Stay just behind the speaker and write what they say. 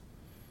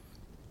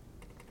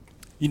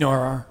You know,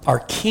 our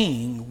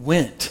king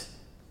went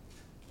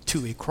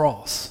to a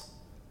cross.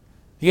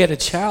 He had a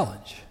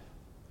challenge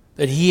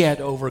that he had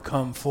to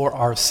overcome for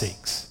our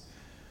sakes.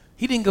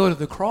 He didn't go to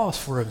the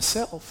cross for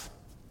himself.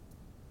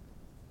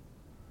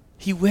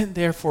 He went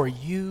there for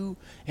you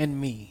and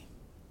me.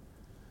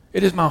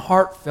 It is my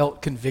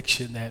heartfelt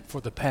conviction that for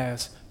the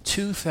past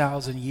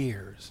 2,000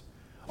 years,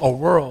 our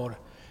world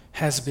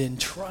has been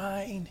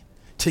trying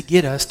to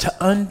get us to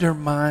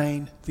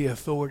undermine the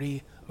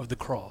authority of the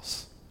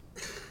cross,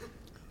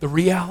 the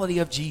reality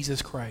of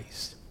Jesus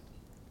Christ,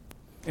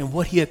 and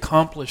what he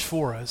accomplished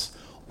for us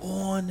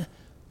on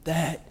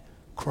that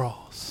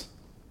cross.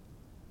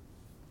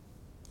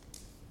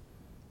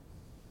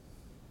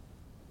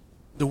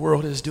 The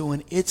world is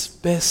doing its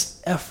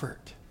best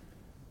effort.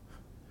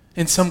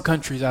 In some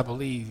countries, I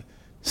believe,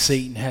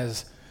 Satan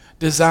has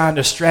designed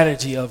a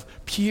strategy of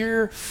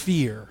pure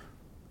fear.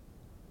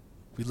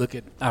 We look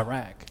at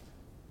Iraq.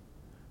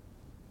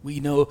 We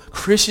know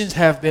Christians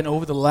have been,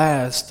 over the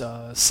last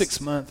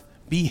 6 months,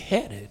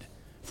 beheaded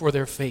for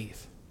their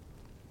faith.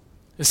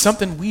 It's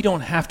something we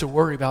don't have to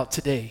worry about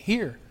today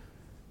here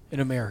in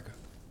America.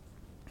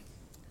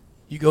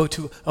 You go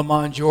to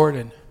Amman,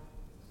 Jordan.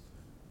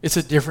 It's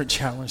a different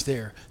challenge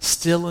there.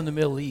 Still in the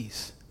Middle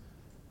East.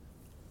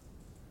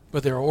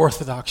 But there are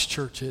Orthodox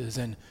churches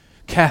and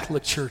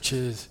Catholic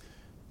churches.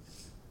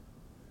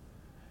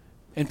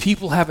 And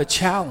people have a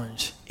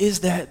challenge. Is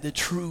that the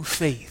true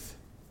faith?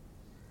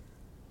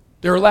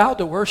 They're allowed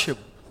to worship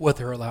what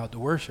they're allowed to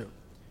worship.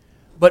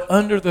 But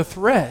under the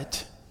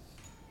threat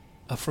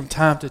of, from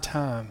time to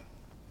time,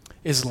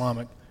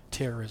 Islamic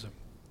terrorism.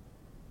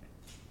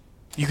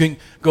 You can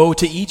go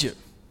to Egypt.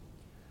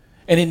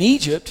 And in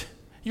Egypt,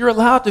 you're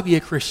allowed to be a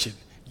Christian.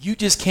 You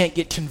just can't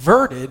get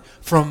converted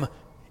from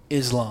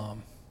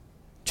Islam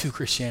to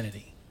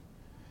Christianity.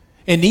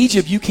 In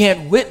Egypt, you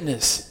can't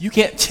witness. You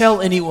can't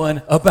tell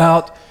anyone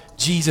about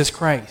Jesus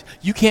Christ.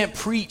 You can't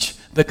preach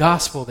the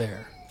gospel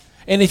there.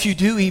 And if you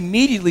do,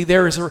 immediately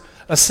there is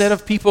a set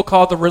of people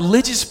called the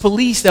religious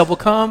police that will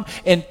come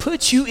and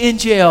put you in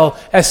jail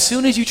as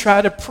soon as you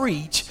try to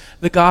preach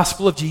the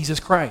gospel of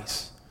Jesus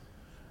Christ.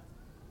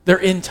 They're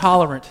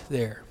intolerant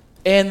there.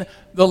 And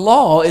the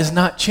law is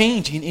not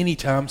changing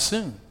anytime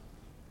soon.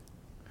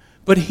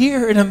 But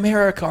here in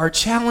America, our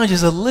challenge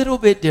is a little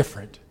bit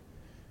different.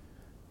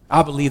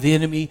 I believe the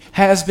enemy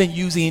has been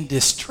using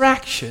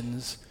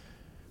distractions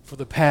for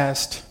the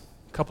past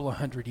couple of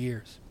 100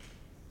 years.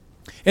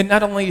 And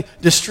not only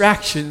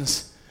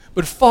distractions,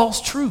 but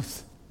false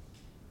truth.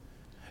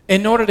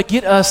 In order to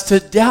get us to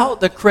doubt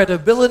the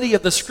credibility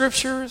of the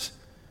scriptures,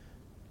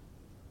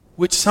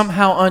 which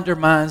somehow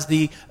undermines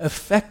the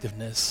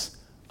effectiveness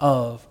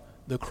of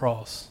the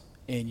cross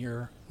in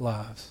your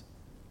lives.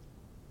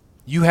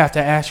 You have to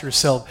ask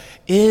yourself,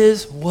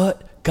 is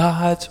what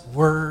God's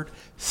word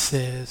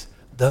says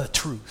the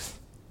truth?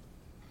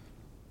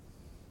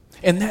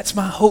 And that's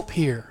my hope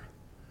here.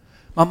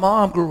 My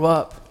mom grew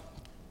up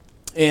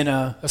in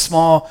a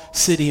small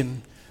city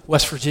in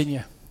West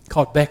Virginia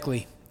called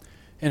Beckley.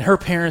 And her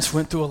parents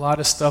went through a lot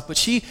of stuff, but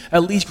she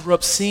at least grew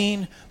up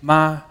seeing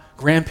my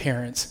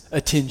grandparents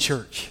attend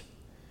church.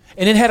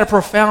 And it had a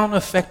profound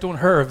effect on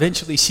her.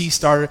 Eventually, she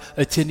started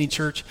attending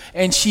church,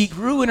 and she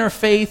grew in her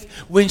faith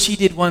when she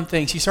did one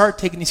thing. She started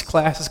taking these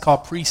classes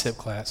called precept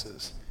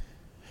classes.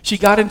 She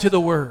got into the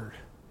Word.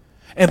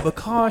 And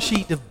because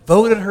she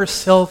devoted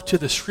herself to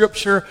the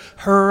Scripture,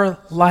 her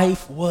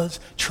life was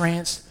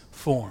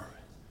transformed.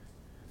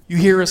 You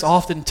hear us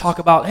often talk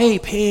about, hey,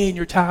 paying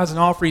your tithes and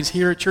offerings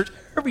here at church.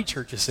 Every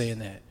church is saying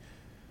that.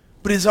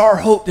 But it's our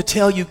hope to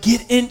tell you,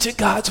 get into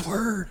God's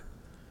Word.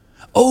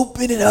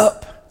 Open it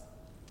up.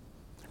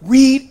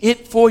 Read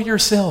it for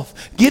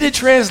yourself. Get a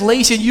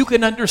translation you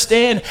can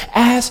understand.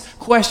 Ask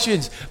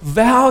questions.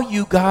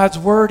 Value God's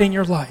word in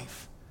your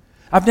life.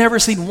 I've never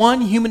seen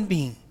one human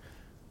being,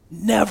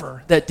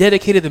 never, that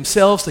dedicated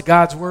themselves to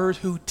God's word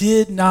who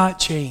did not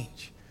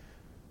change.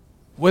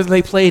 Whether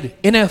they played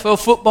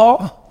NFL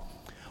football,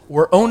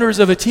 were owners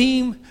of a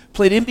team,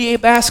 played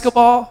NBA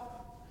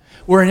basketball,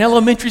 were in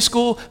elementary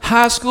school,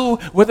 high school,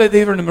 whether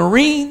they were in the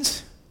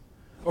Marines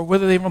or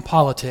whether they were in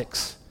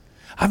politics.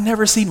 I've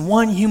never seen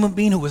one human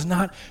being who was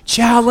not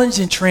challenged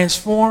and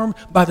transformed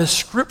by the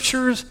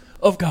scriptures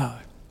of God.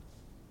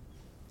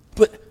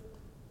 But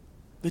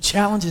the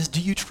challenge is, do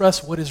you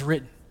trust what is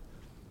written?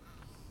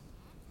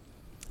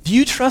 Do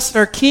you trust that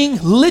our King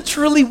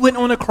literally went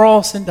on a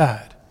cross and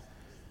died?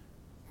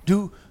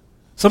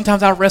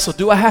 Sometimes I wrestle,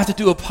 do I have to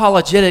do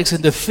apologetics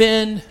and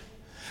defend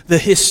the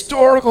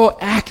historical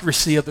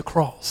accuracy of the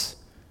cross?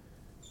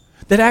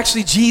 That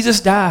actually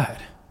Jesus died,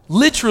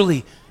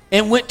 literally,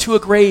 and went to a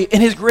grave,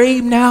 and his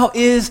grave now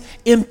is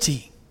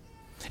empty.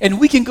 And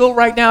we can go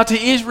right now to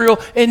Israel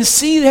and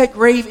see that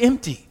grave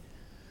empty.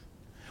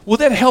 Will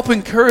that help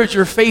encourage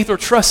your faith or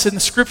trust in the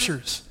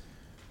scriptures?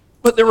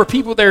 But there were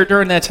people there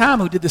during that time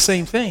who did the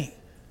same thing.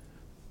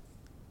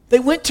 They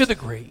went to the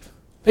grave.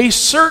 They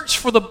searched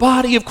for the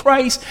body of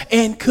Christ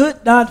and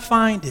could not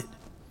find it.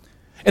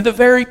 And the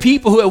very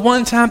people who at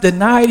one time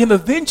denied him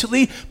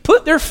eventually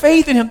put their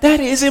faith in him. That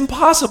is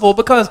impossible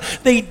because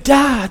they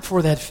died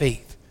for that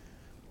faith.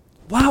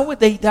 Why would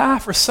they die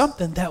for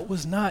something that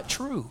was not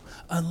true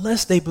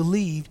unless they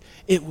believed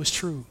it was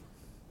true?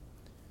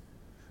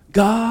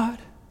 God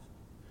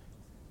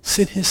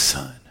sent his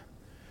son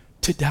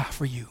to die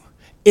for you.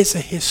 It's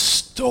a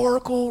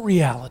historical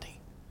reality.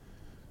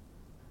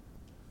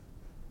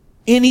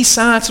 Any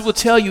science will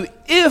tell you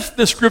if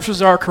the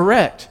scriptures are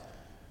correct,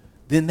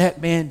 then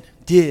that man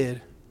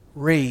did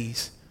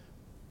raise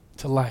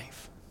to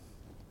life,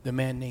 the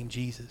man named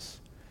Jesus.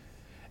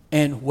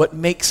 And what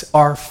makes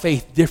our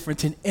faith different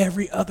than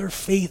every other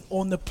faith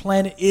on the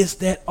planet is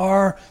that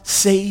our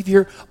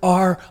Savior,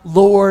 our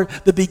Lord,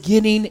 the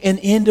beginning and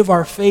end of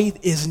our faith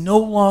is no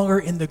longer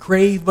in the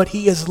grave, but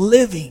he is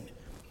living.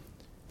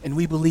 And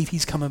we believe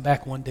he's coming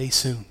back one day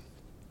soon.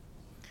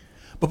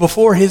 But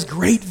before his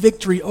great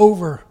victory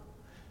over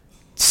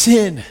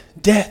sin,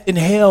 death, and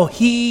hell,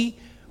 he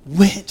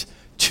went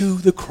to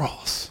the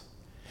cross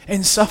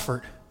and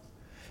suffered.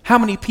 How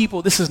many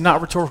people, this is not a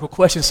rhetorical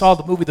question, saw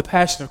the movie The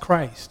Passion of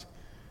Christ?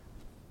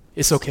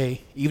 It's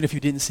okay. Even if you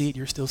didn't see it,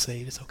 you're still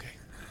saved. It's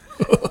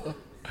okay.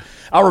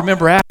 I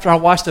remember after I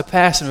watched The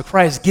Passion of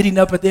Christ, getting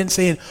up at the end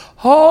saying,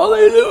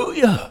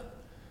 hallelujah.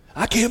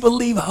 I can't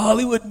believe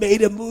Hollywood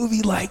made a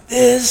movie like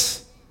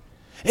this.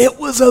 It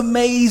was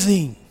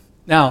amazing.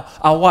 Now,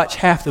 I'll watch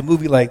half the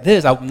movie like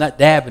this. I'm not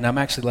dabbing. I'm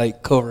actually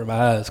like covering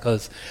my eyes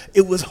because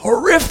it was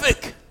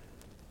horrific.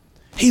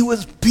 He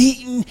was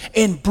beaten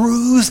and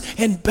bruised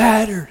and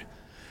battered.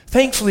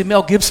 Thankfully,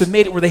 Mel Gibson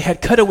made it where they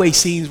had cutaway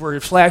scenes where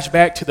it flashed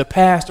back to the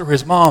past or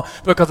his mom,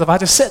 because if I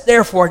just sat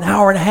there for an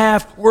hour and a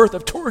half worth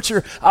of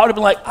torture, I would have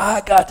been like,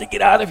 I got to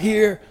get out of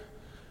here.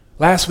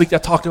 Last week, I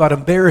talked about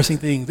embarrassing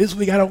things. This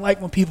week, I don't like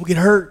when people get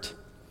hurt.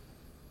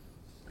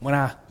 When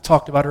I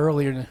talked about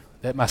earlier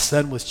that my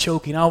son was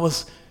choking, I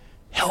was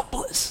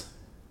helpless.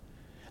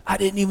 I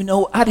didn't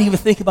even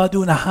think about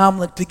doing a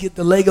Hamlet to get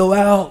the Lego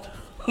out.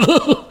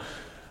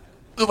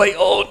 I was like,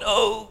 oh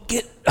no,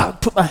 I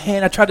put my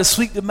hand, I tried to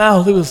sweep the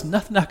mouth. There was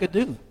nothing I could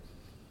do.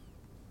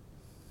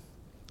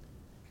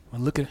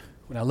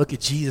 When I look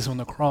at Jesus on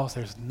the cross,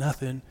 there's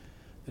nothing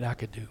that I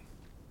could do.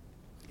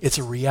 It's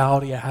a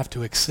reality I have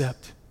to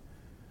accept,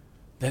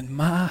 that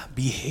my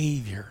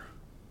behavior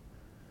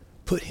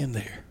put him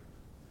there.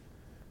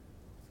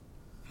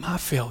 My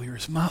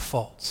failures, my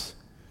faults.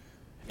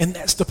 And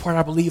that's the part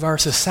I believe our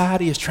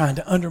society is trying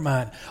to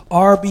undermine.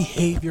 Our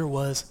behavior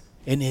was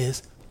and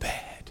is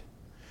bad.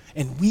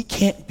 And we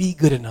can't be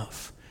good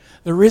enough.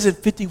 There isn't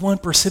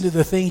 51% of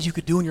the things you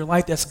could do in your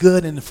life that's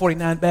good and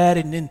 49 bad,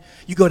 and then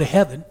you go to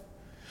heaven.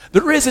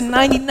 There isn't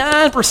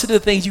 99% of the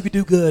things you could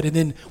do good and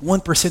then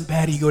 1%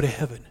 bad and you go to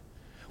heaven.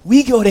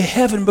 We go to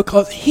heaven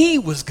because he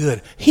was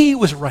good, he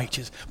was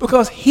righteous,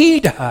 because he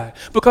died,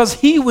 because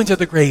he went to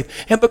the grave,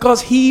 and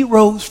because he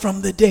rose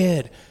from the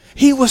dead.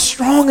 He was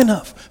strong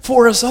enough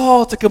for us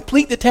all to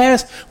complete the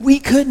task we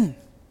couldn't.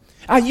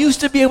 I used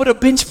to be able to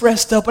bench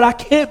press stuff, but I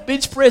can't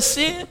bench press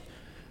sin.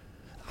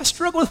 I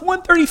struggle with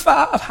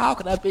 135. How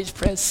can I bench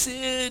press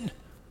sin?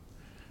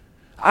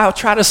 I'll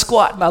try to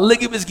squat. My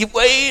ligaments give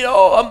way.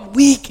 Oh, I'm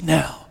weak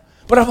now.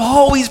 But I've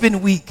always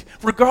been weak.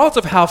 Regardless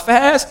of how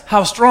fast,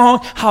 how strong,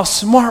 how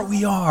smart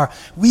we are,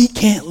 we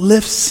can't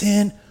lift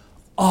sin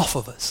off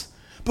of us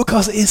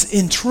because it's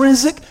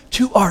intrinsic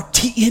to our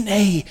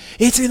DNA.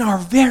 It's in our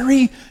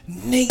very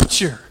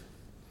nature.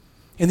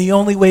 And the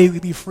only way we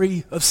be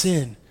free of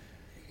sin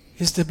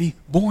is to be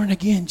born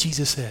again,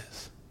 Jesus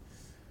says.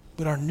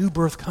 But our new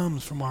birth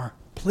comes from our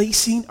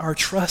placing our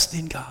trust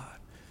in God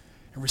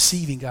and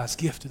receiving God's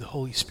gift of the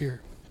Holy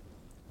Spirit.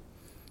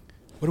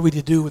 What are we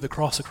to do with the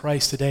cross of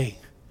Christ today?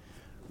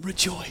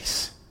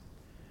 Rejoice.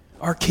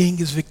 Our King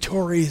is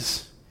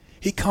victorious.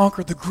 He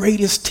conquered the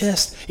greatest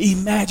test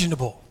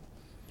imaginable.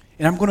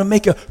 And I'm going to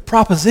make a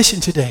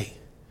proposition today.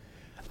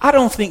 I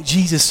don't think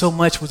Jesus so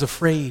much was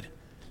afraid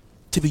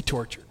to be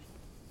tortured.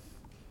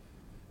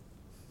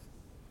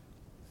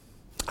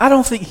 I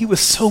don't think he was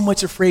so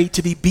much afraid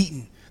to be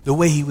beaten the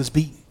way he was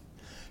beaten.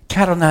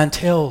 Cat o' nine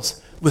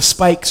tails with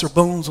spikes or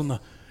bones on the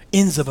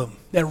ends of them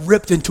that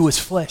ripped into his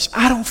flesh.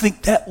 I don't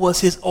think that was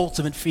his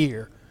ultimate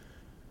fear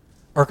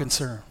or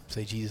concern.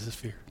 Say Jesus'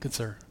 fear,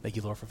 concern. Thank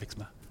you, Lord, for fixing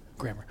my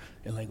grammar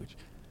and language.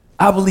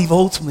 I believe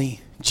ultimately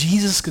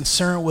Jesus'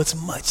 concern was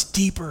much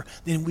deeper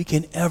than we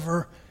can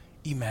ever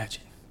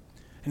imagine.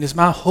 And it's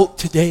my hope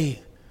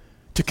today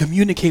to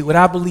communicate what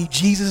I believe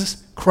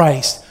Jesus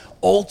Christ's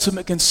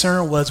ultimate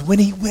concern was when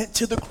he went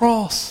to the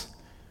cross.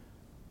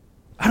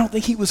 I don't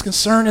think he was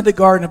concerned in the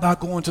garden about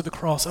going to the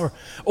cross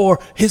or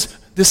his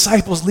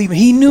disciples leaving.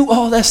 He knew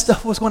all that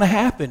stuff was going to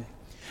happen.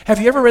 Have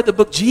you ever read the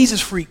book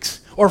Jesus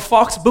Freaks or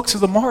Fox Books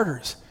of the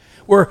Martyrs,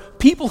 where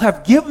people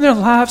have given their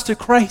lives to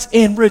Christ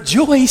and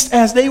rejoiced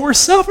as they were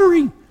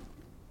suffering?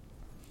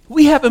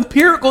 We have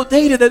empirical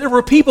data that there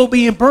were people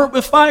being burnt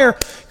with fire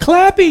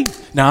clapping.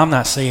 Now, I'm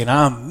not saying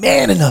I'm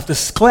man enough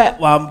to clap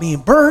while I'm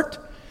being burnt,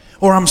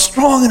 or I'm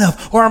strong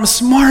enough, or I'm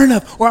smart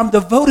enough, or I'm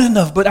devoted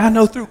enough, but I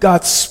know through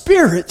God's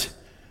Spirit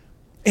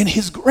and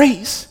his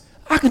grace,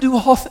 I can do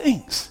all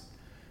things.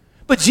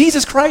 But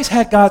Jesus Christ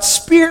had God's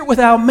Spirit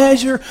without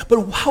measure,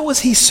 but why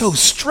was he so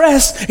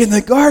stressed in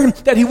the garden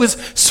that he was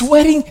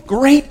sweating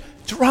great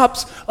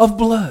drops of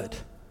blood?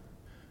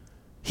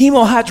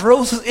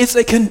 Hemohydrosis is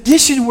a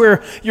condition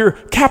where your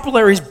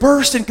capillaries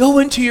burst and go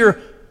into your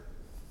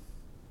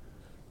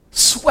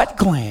sweat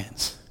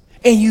glands,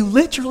 and you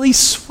literally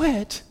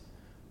sweat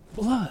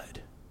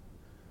blood.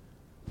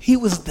 He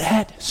was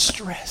that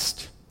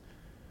stressed.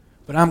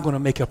 But I'm going to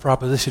make a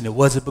proposition. It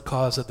wasn't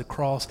because of the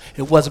cross.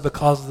 It wasn't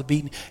because of the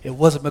beating. It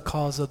wasn't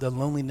because of the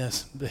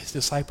loneliness that his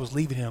disciples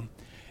leaving him.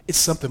 It's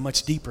something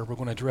much deeper. We're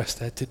going to address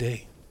that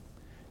today.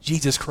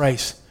 Jesus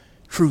Christ's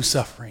true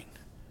suffering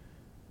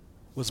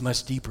was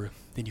much deeper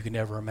than you can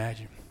ever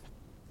imagine.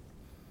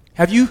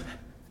 Have you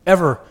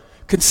ever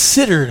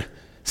considered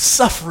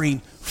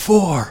suffering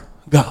for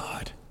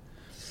God?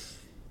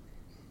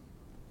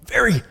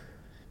 Very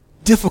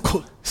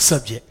difficult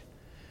subject.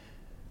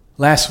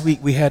 Last week,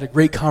 we had a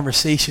great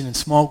conversation in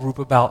small group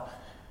about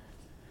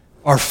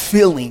our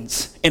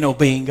feelings in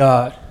obeying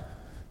God,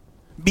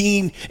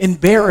 being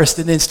embarrassed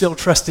and then still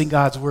trusting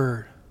God's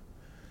word.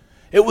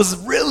 It was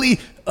really,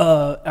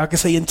 I can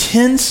say,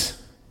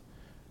 intense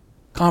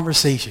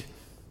conversation.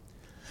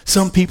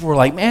 Some people were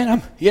like,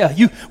 man,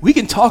 we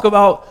can talk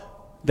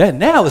about that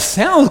now. It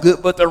sounds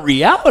good, but the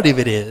reality of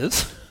it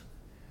is,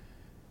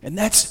 and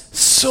that's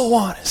so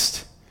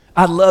honest.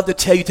 I'd love to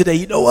tell you today,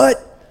 you know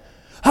what?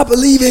 I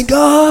believe in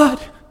God,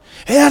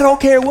 and I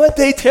don't care what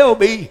they tell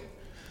me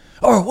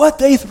or what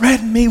they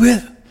threaten me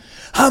with.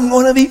 I'm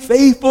going to be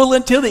faithful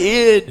until the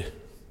end.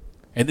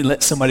 And then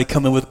let somebody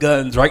come in with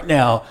guns right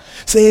now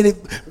saying,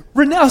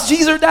 renounce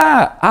Jesus or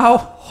die. I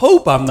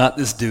hope I'm not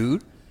this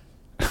dude.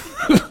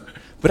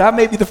 But I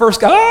may be the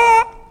first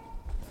guy.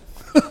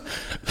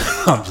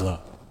 I'm just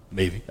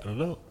maybe, I don't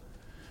know.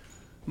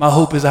 My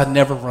hope is I'd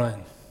never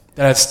run,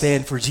 that I'd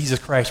stand for Jesus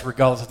Christ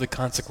regardless of the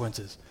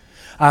consequences.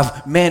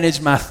 I've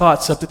managed my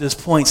thoughts up to this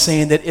point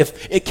saying that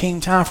if it came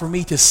time for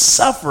me to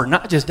suffer,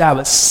 not just die,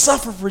 but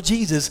suffer for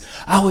Jesus,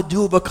 I would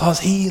do it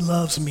because he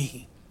loves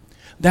me.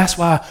 That's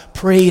why I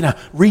pray and I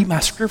read my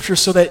scripture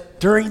so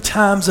that during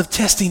times of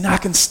testing, I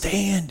can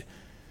stand.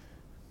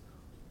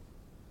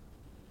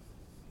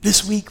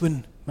 This week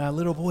when my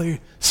little boy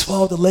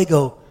swallowed the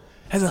Lego,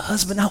 as a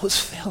husband, I was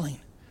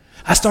failing.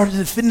 I started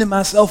defending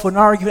myself in an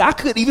argument. I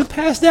couldn't even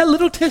pass that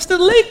little test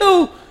of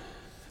Lego.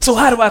 So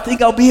how do I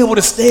think I'll be able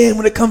to stand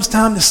when it comes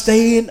time to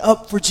stand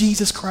up for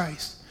Jesus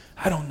Christ?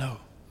 I don't know.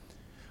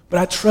 But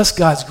I trust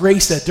God's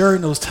grace that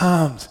during those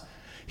times,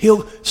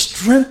 he'll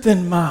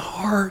strengthen my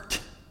heart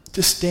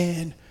to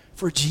stand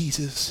for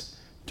Jesus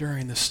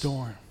during the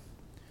storm.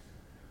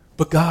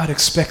 But God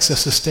expects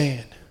us to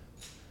stand.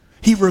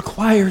 He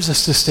requires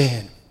us to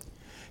stand.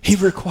 He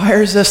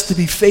requires us to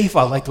be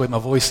faithful. I like the way my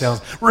voice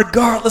sounds.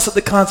 Regardless of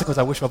the consequence.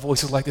 I wish my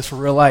voice was like this for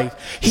real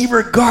life.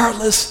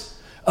 Regardless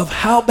of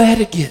how bad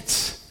it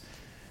gets,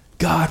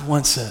 God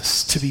wants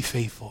us to be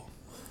faithful.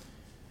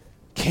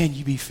 Can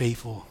you be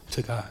faithful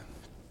to God?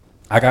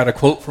 I got a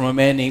quote from a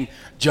man named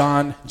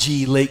John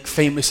G. Lake,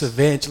 famous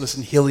evangelist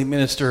and healing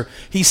minister.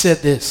 He said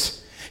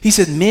this. He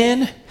said,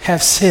 men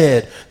have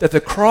said that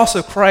the cross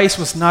of Christ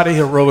was not a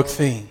heroic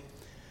thing.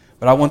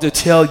 But I want to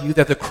tell you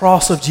that the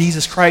cross of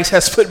Jesus Christ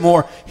has put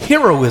more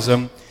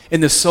heroism in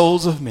the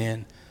souls of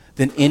men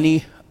than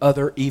any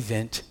other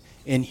event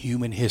in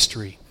human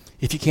history.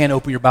 If you can,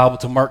 open your Bible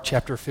to Mark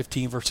chapter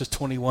 15, verses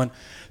 21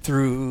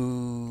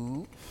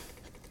 through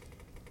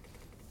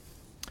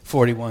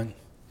 41.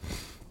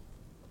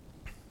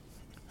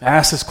 I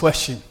ask this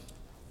question,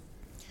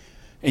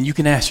 and you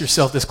can ask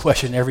yourself this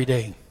question every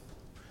day.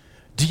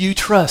 Do you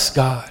trust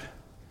God?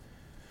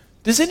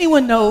 Does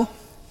anyone know?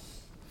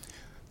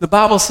 The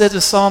Bible says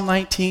in Psalm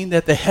 19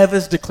 that the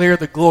heavens declare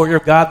the glory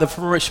of God, the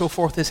firmament show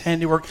forth his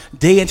handiwork.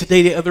 Day into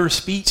day the other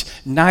speech,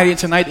 night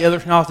into night the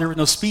other mouth. There is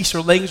no speech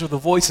or language where the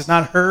voice is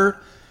not heard.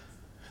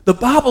 The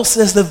Bible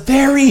says the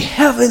very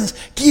heavens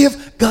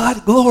give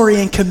God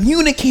glory and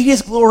communicate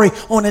his glory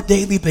on a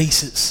daily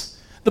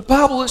basis. The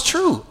Bible is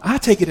true. I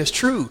take it as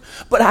true.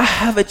 But I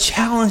have a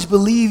challenge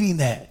believing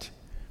that.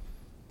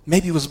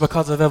 Maybe it was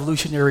because of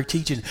evolutionary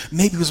teaching.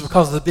 Maybe it was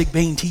because of the Big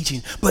Bang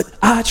teaching. But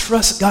I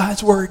trust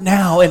God's word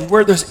now. And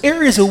where there's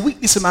areas of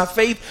weakness in my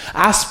faith,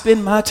 I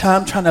spend my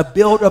time trying to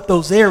build up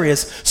those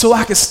areas so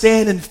I can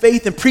stand in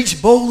faith and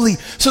preach boldly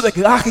so that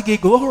I can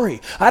get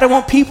glory. I don't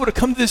want people to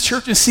come to this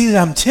church and see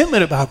that I'm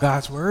timid about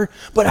God's word,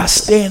 but I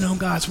stand on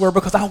God's word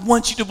because I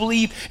want you to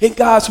believe in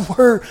God's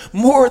word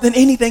more than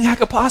anything I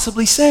could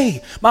possibly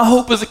say. My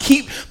hope is to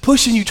keep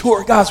pushing you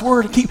toward God's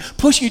word and keep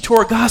pushing you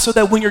toward God so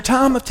that when your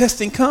time of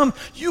testing comes,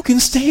 you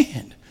can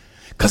stand.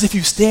 Because if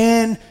you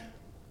stand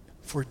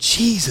for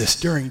Jesus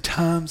during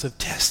times of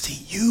testing,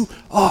 you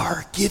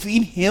are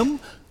giving him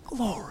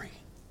glory.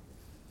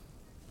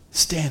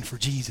 Stand for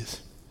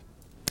Jesus.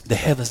 The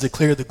heavens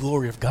declare the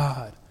glory of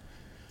God.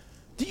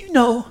 Do you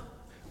know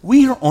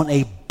we are on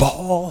a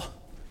ball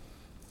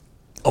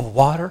of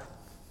water?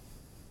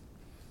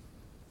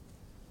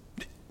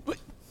 Wait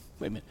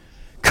a minute.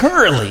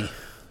 Currently,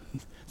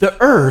 the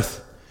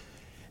earth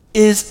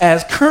is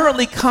as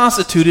currently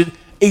constituted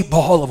a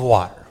ball of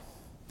water.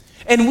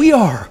 And we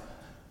are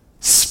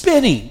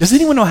spinning. Does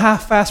anyone know how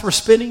fast we're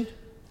spinning?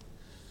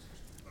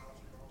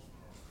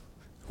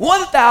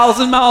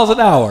 1,000 miles an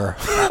hour.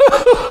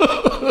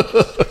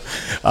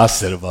 I'll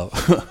set them up.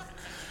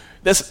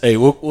 Hey,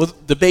 we'll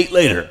debate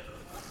later.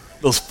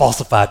 Those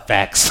falsified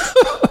facts.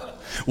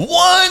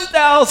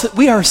 1,000.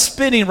 We are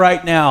spinning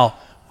right now.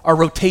 Our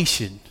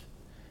rotation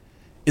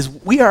is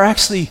we are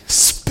actually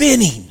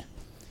spinning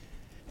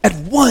at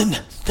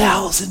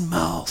 1,000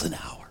 miles an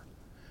hour.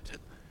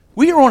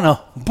 We are on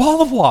a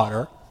ball of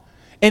water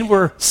and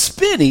we're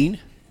spinning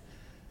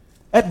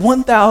at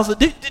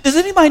 1,000. Does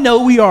anybody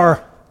know we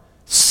are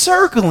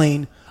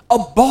circling a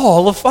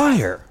ball of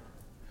fire?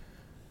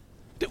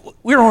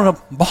 We're on a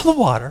ball of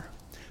water,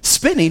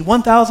 spinning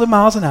 1,000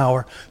 miles an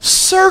hour,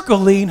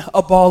 circling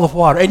a ball of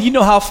water. And you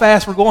know how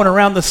fast we're going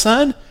around the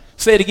sun?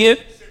 Say it again.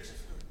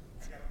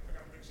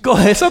 Go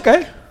ahead, it's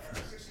okay.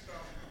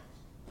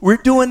 We're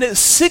doing it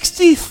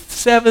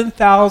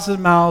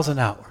 67,000 miles an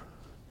hour.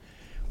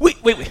 Wait.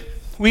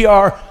 We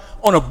are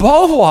on a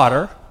ball of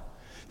water,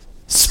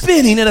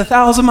 spinning at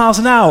 1,000 miles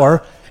an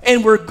hour,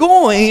 and we're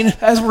going,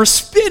 as we're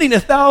spinning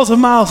 1,000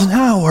 miles an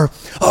hour,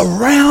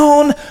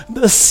 around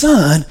the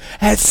sun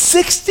at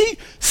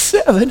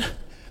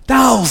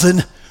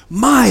 67,000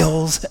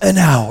 miles an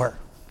hour.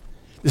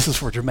 This is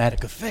for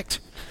dramatic effect.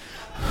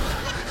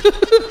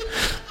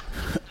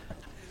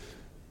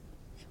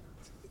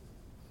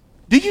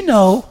 Do you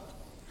know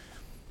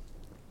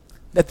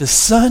that the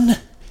sun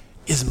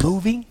is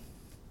moving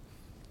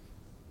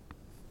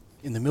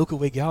in the Milky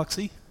Way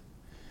galaxy?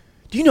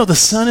 Do you know the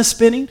sun is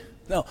spinning?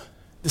 No,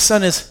 the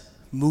sun is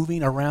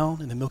moving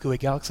around in the Milky Way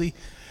galaxy.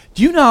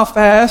 Do you know how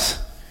fast?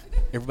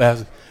 Everybody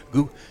has a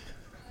Google.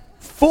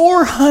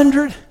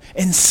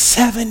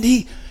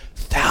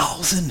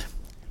 470,000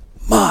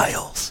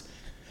 miles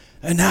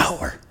an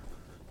hour.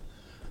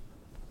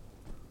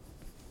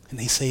 And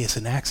they say it's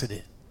an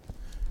accident.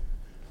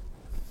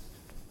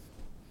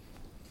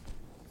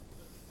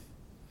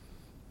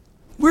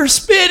 We're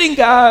spinning,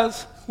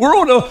 guys. We're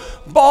on a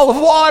ball of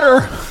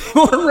water.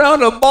 We're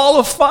around a ball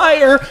of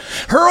fire,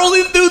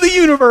 hurling through the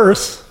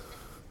universe.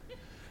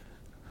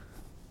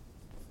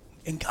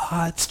 And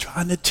God's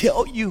trying to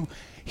tell you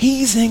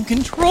He's in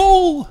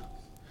control.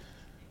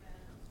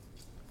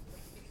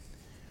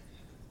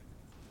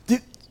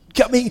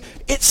 I mean,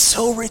 it's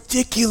so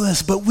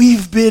ridiculous, but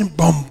we've been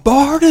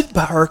bombarded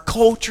by our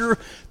culture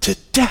to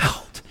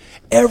doubt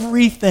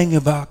everything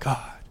about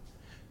God.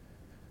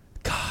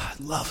 God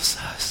loves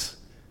us.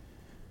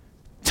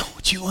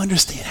 Don't you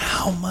understand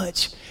how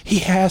much He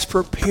has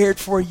prepared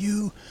for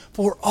you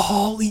for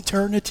all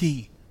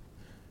eternity?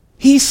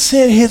 He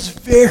sent His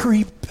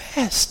very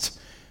best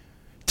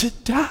to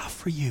die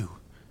for you.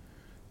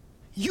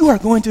 You are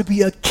going to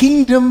be a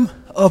kingdom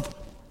of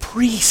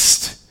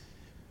priests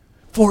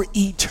for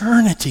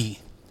eternity.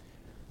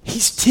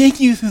 He's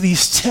taking you through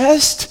these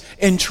tests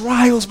and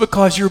trials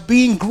because you're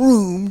being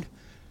groomed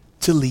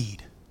to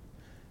lead.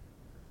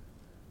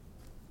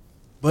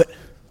 But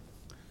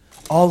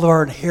all of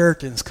our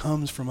inheritance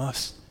comes from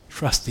us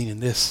trusting in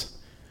this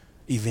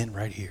event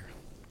right here.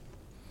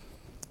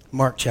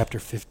 Mark chapter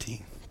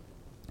 15,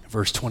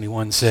 verse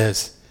 21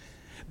 says,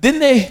 Then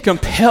they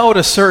compelled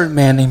a certain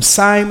man named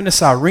Simon the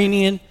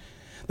Cyrenian,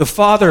 the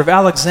father of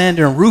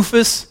Alexander and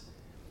Rufus,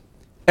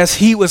 as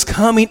he was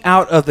coming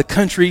out of the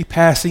country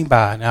passing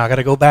by. Now I got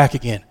to go back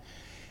again.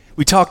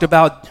 We talked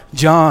about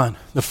John,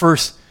 the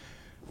first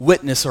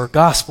witness or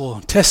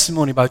gospel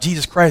testimony about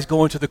Jesus Christ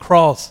going to the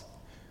cross.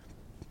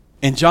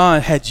 And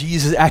John had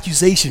Jesus'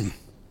 accusation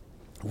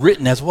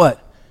written as what?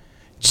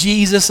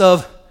 Jesus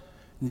of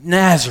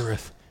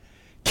Nazareth,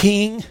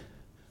 King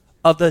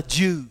of the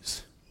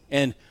Jews.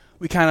 And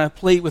we kind of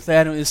played with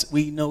that, and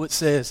we know it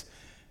says,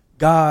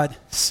 God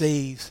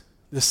saves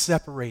the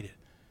separated.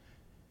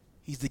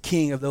 He's the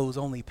king of those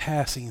only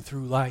passing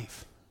through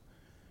life.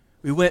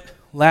 We went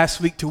last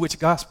week to which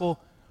gospel?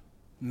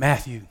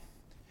 Matthew.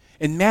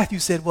 And Matthew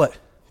said what?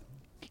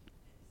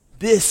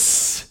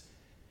 This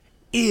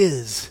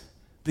is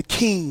the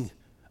King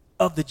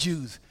of the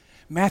Jews.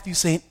 Matthew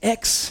saying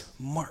X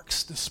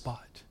marks the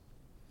spot.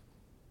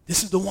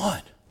 This is the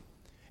one.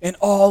 And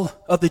all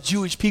of the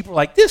Jewish people are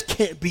like, this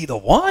can't be the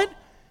one.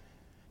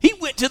 He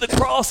went to the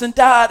cross and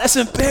died. That's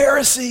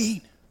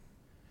embarrassing.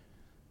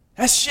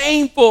 That's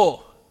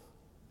shameful.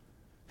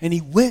 And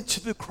He went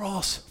to the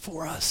cross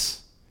for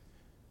us.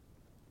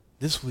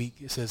 This week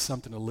it says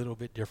something a little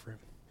bit different.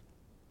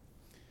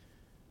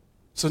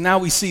 So now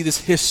we see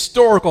this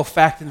historical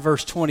fact in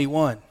verse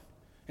 21.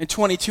 And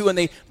 22, and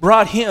they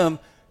brought Him,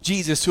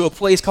 Jesus, to a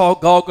place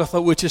called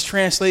Golgotha, which is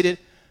translated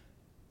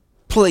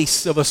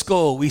place of a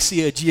skull. We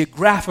see a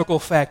geographical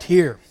fact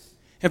here.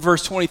 In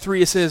verse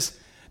 23, it says,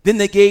 Then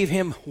they gave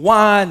Him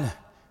wine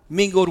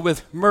mingled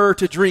with myrrh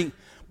to drink,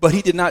 but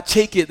He did not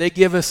take it. They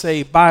give us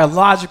a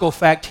biological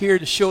fact here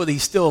to show that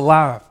He's still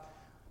alive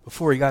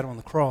before He got on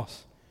the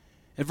cross.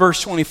 In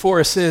verse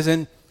 24, it says,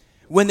 And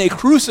when they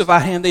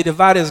crucified Him, they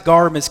divided His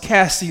garments,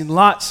 casting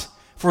lots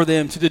for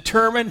them to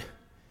determine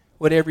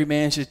what every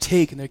man should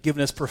take. And they're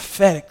giving us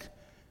prophetic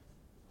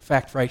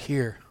fact right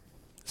here.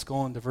 Let's go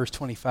on to verse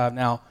 25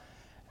 now.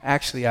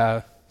 Actually,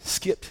 I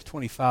skipped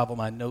 25 on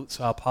my notes,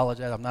 so I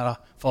apologize. I'm not a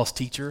false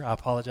teacher. I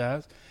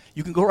apologize.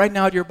 You can go right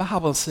now to your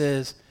Bible and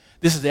says,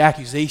 this is the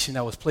accusation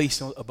that was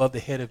placed above the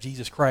head of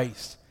Jesus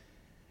Christ.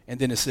 And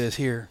then it says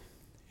here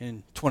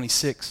in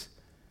 26,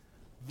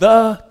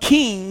 the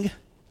King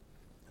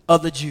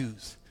of the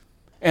Jews.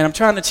 And I'm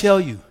trying to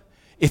tell you,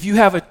 if you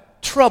have a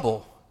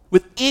trouble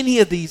with any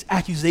of these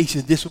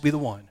accusations, this would be the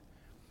one.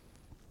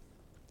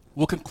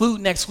 We'll conclude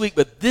next week,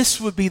 but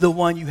this would be the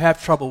one you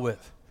have trouble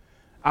with.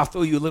 I'll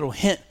throw you a little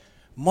hint.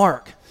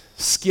 Mark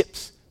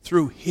skips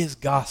through his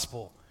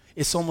gospel.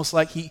 It's almost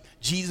like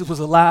Jesus was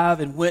alive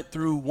and went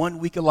through 1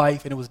 week of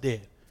life and it was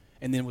dead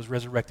and then was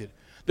resurrected.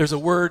 There's a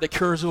word that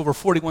occurs over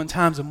 41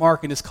 times in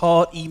Mark, and it's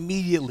called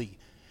immediately.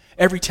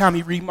 Every time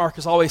you read Mark,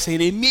 it's always saying,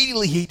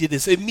 immediately he did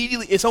this.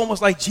 Immediately, it's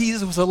almost like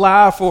Jesus was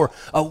alive for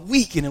a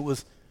week and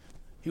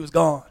he was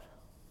gone.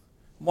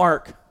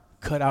 Mark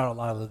cut out a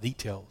lot of the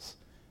details.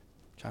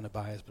 I'm trying to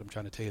bias, but I'm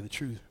trying to tell you the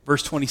truth.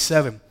 Verse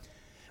 27,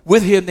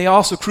 with him they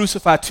also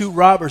crucified 2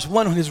 robbers,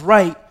 one on his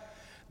right,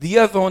 the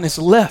other on his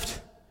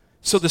left.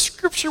 So the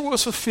scripture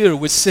was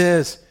fulfilled, which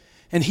says,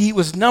 and he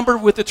was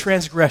numbered with the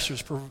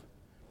transgressors.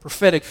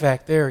 Prophetic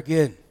fact there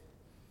again.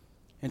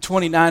 And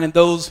 29, and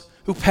those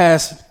who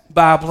passed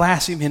by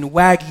blaspheming and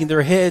wagging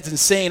their heads and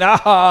saying,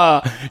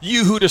 aha,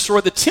 you who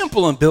destroyed the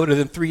temple and built it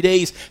in 3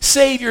 days,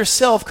 save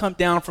yourself, come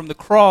down from the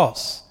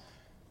cross.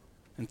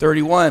 And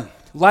 31,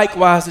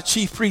 likewise the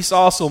chief priests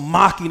also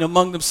mocking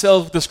among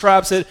themselves with the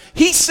scribes said,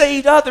 he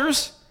saved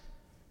others,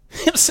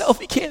 himself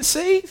he can't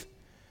save.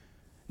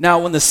 Now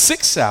when the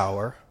 6th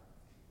hour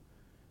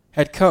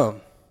had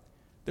come,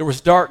 there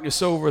was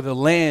darkness over the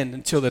land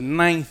until the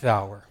 9th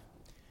hour.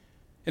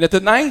 And at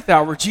the 9th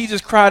hour, Jesus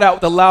cried out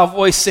with a loud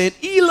voice, saying,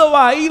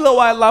 Eloi,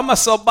 Eloi, lama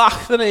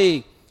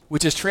sabachthani,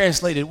 which is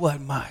translated,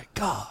 what? My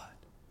God,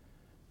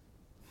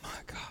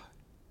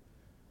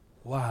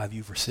 why have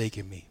you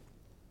forsaken me?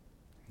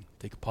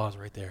 Take a pause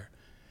right there.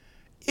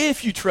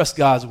 If you trust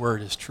God's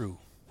word is true,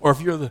 or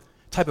if you're the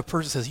type of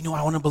person that says, you know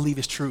what, I want to believe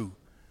it's true,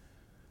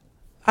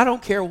 I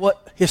don't care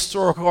what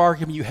historical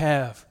argument you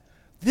have,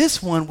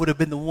 this one would have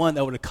been the one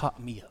that would have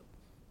caught me up.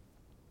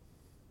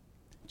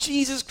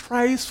 Jesus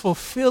Christ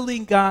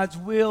fulfilling God's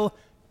will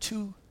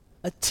to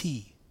a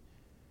T.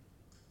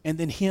 And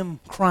then him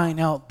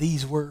crying out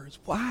these words,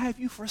 why have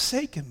you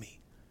forsaken me?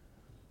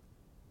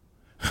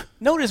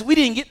 Notice we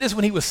didn't get this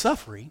when he was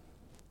suffering.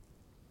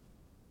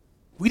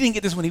 We didn't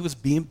get this when he was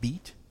being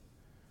beat.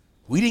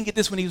 We didn't get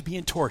this when he was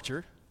being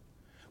tortured.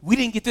 We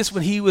didn't get this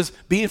when he was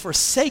being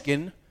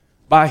forsaken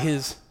by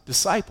his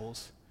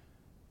disciples.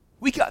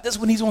 We got this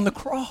when he's on the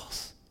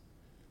cross.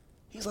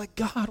 He's like,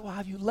 God, why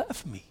have you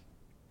left me?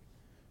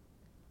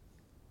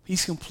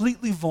 He's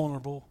completely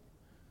vulnerable,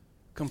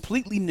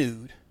 completely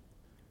nude,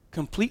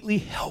 completely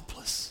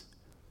helpless.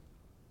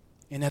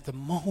 And at the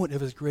moment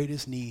of his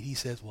greatest need, he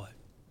says what?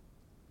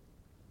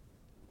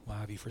 Why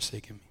have you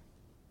forsaken me?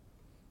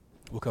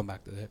 We'll come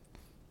back to that.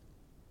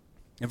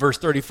 In verse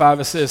 35,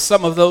 it says,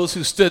 some of those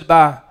who stood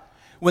by,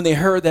 when they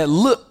heard that,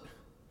 look,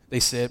 they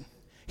said,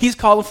 he's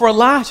calling for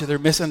Elijah. They're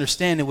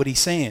misunderstanding what he's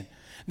saying.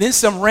 Then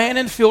some ran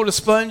and filled a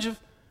sponge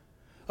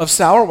of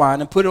sour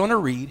wine and put it on a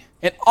reed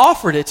and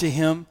offered it to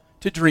him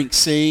to drink,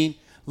 saying,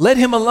 let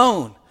him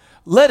alone.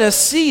 Let us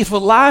see if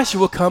Elijah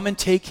will come and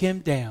take him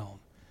down.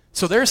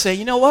 So they're saying,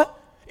 you know what?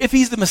 If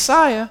he's the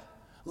Messiah,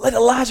 let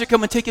Elijah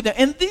come and take him down,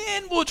 and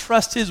then we'll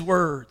trust his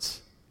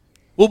words.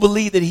 We'll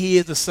believe that he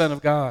is the Son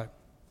of God.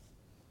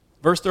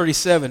 Verse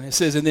 37, it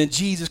says, and then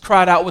Jesus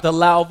cried out with a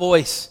loud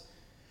voice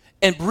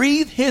and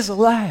breathed his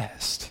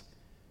last.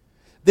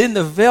 Then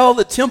the veil of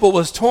the temple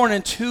was torn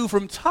in two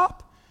from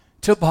top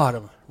to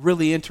bottom.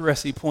 Really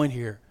interesting point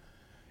here.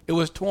 It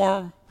was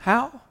torn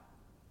how?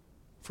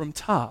 From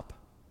top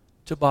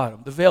to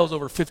bottom. The veil is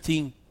over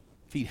 15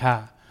 feet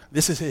high.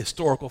 This is a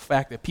historical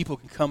fact that people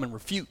can come and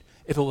refute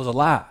if it was a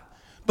lie.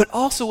 But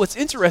also what's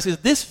interesting is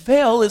this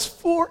veil is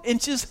 4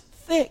 inches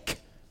thick.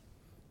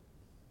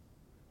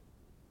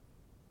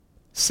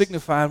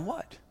 Signifying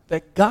what?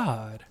 That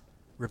God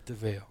ripped the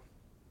veil.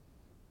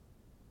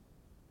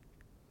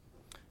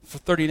 For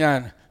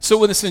 39, so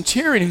when the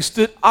centurion who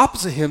stood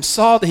opposite him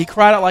saw that he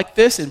cried out like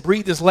this and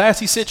breathed his last,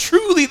 he said,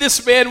 truly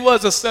this man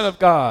was a son of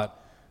God.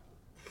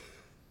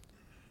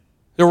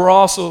 There were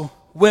also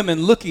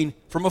women looking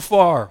from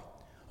afar,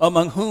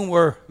 among whom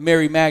were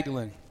Mary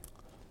Magdalene,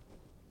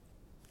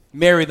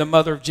 Mary the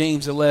mother of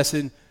James the Less,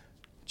 and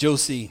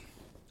Josie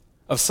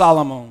of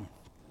Solomon,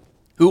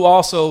 who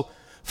also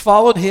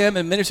followed him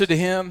and ministered to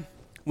him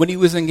when he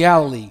was in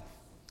Galilee.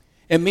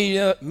 And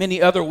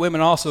many other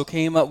women also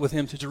came up with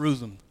him to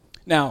Jerusalem.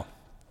 Now,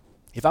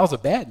 if I was a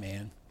bad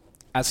man,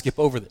 I'd skip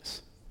over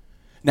this.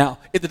 Now,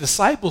 if the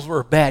disciples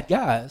were bad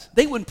guys,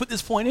 they wouldn't put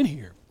this point in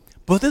here.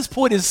 But this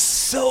point is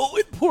so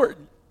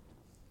important.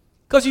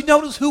 Because you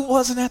notice who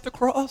wasn't at the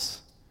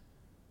cross?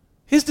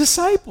 His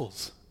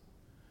disciples.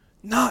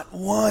 Not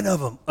one of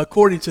them,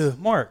 according to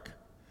Mark.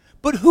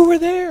 But who were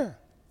there?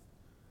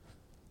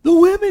 The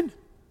women.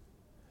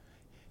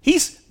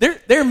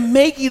 They're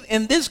making,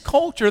 in this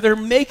culture, they're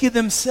making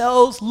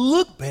themselves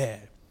look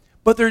bad.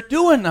 But they're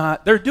doing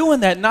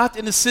that not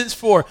in a sense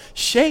for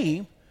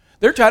shame.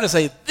 They're trying to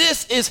say,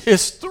 this is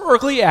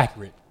historically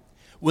accurate.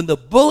 When the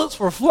bullets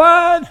were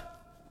flying,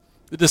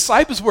 the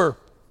disciples were.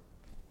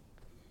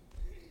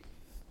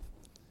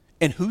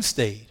 And who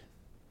stayed?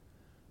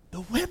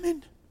 The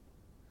women.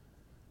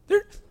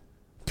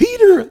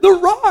 Peter, the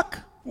rock.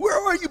 Where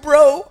are you,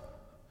 bro?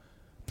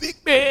 Big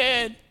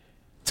man.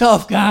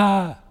 Tough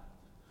guy.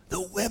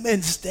 The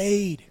women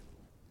stayed.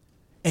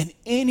 And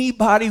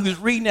anybody who's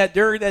reading that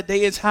during that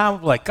day and time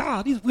was like,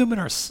 God, these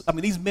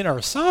men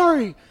are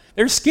sorry.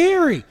 They're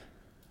scary.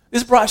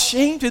 This brought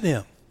shame to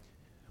them.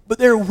 But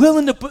they're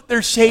willing to put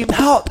their shame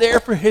out there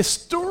for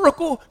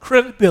historical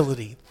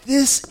credibility.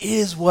 This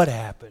is what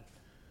happened.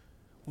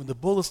 When the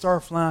bullets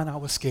started flying, I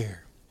was scared.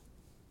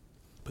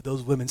 But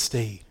those women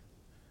stayed.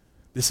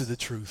 This is the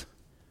truth.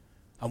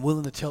 I'm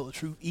willing to tell the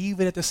truth,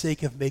 even at the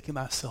sake of making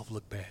myself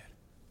look bad.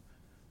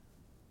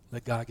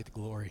 Let God get the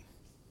glory.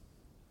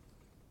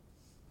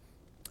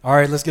 All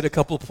right, let's get a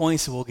couple of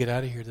points and we'll get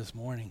out of here this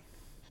morning.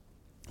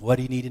 What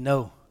do you need to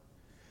know?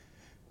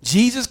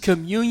 Jesus'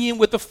 communion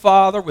with the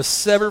Father was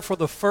severed for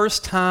the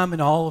first time in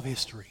all of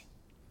history.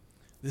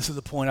 This is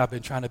the point I've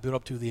been trying to build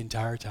up to the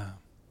entire time.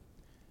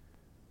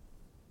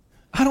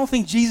 I don't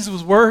think Jesus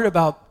was worried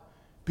about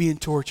being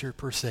tortured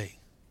per se.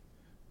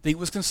 I think he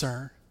was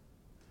concerned.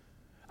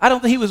 I don't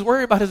think he was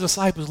worried about his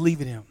disciples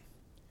leaving him.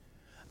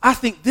 I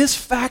think this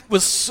fact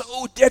was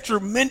so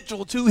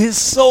detrimental to his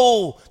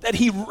soul that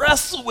he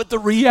wrestled with the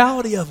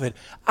reality of it.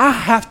 I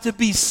have to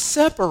be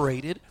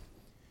separated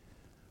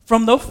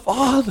from the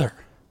Father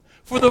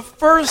for the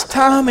first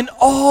time in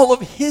all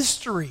of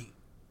history.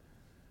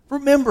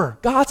 Remember,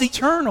 God's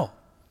eternal.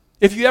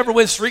 If you ever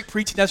went street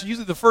preaching, that's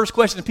usually the first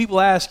question that people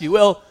ask you.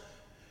 Well,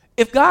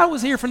 if God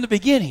was here from the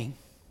beginning,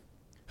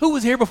 who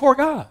was here before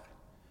God?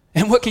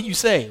 And what can you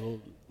say?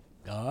 Well,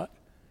 God.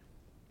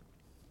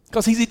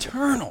 Because he's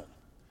eternal.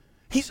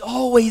 He's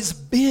always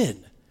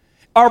been.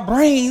 Our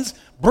brains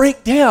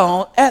break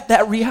down at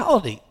that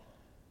reality.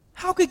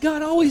 How could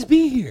God always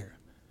be here?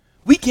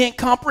 We can't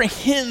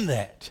comprehend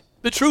that.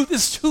 The truth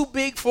is too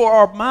big for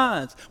our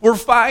minds. We're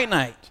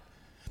finite.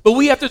 But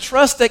we have to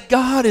trust that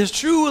God is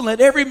true and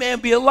let every man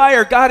be a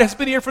liar. God has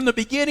been here from the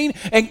beginning,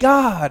 and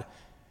God,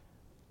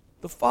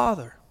 the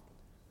Father,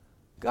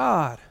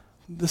 God,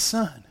 the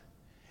Son,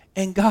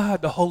 and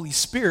God, the Holy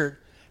Spirit,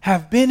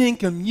 have been in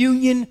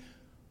communion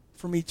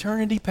from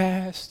eternity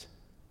past.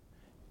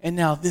 And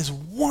now this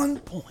one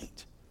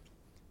point,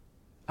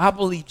 I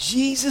believe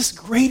Jesus'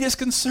 greatest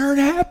concern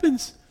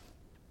happens.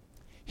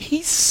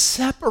 He's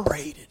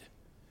separated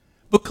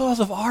because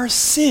of our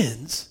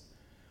sins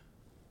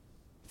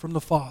from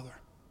the Father.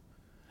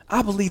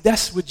 I believe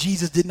that's what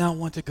Jesus did not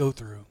want to go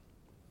through.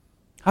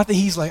 I think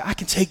he's like, I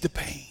can take the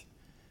pain,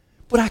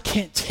 but I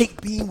can't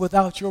take being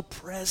without your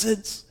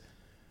presence.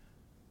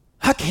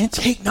 I can't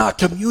take not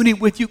communing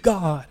with you,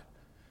 God.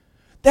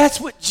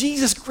 That's what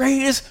Jesus'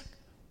 greatest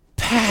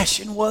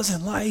passion was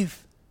in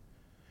life.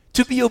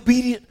 To be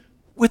obedient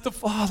with the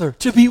Father,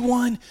 to be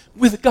one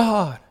with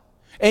God.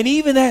 And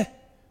even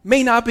that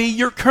may not be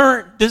your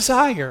current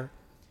desire.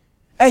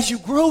 As you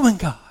grow in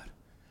God,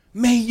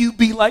 may you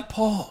be like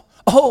Paul.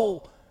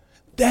 Oh,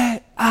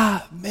 that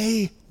I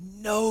may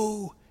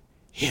know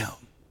him.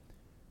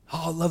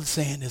 Oh, I love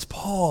saying this.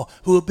 Paul,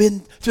 who had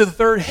been to the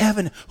third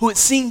heaven, who had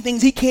seen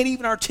things he can't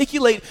even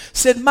articulate,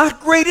 said, my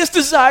greatest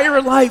desire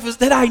in life is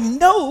that I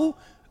know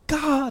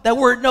God. That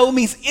word know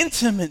means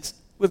intimate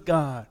with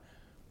God.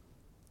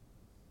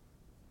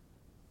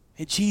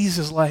 And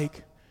Jesus is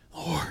like,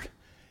 Lord,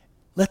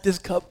 let this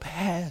cup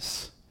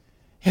pass.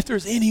 If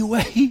there's any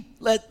way,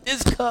 let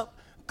this cup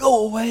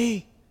go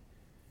away.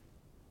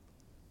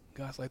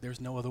 God's like, there's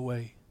no other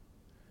way.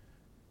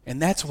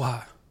 And that's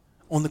why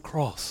on the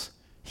cross,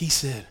 he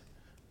said,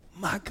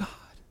 my God,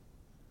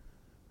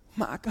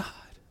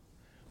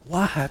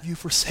 why have you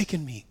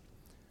forsaken me?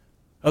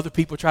 Other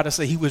people try to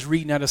say he was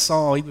reading out a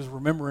psalm. He was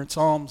remembering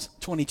Psalms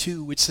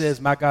 22, which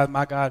says, my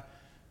God,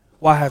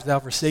 why hast thou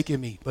forsaken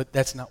me? But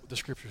that's not what the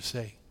scriptures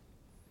say.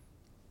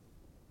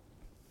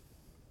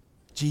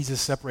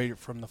 Jesus separated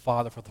from the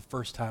Father for the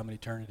first time in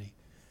eternity.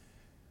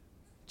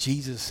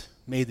 Jesus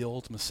made the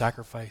ultimate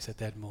sacrifice at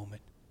that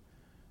moment.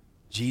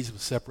 Jesus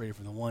was separated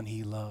from the one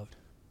he loved.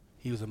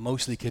 He was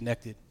emotionally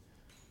connected,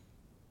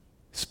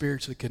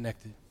 spiritually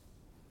connected.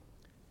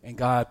 And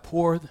God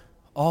poured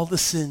all the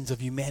sins of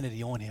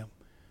humanity on him.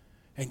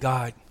 And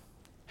God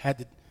had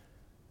to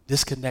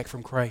disconnect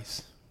from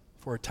Christ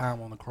for a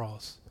time on the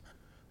cross.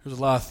 There's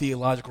a lot of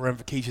theological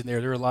ramification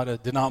there. There are a lot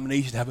of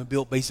denominations that have been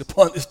built based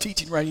upon this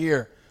teaching right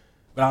here.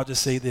 But I'll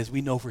just say this. We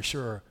know for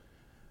sure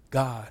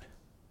God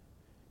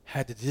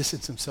had to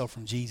distance himself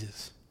from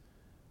Jesus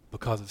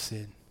because of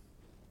sin.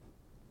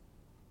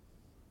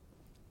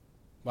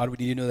 Why do we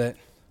need to know that?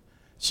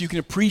 So you can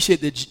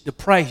appreciate the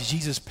price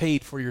Jesus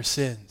paid for your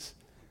sins.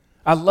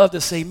 I love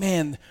to say,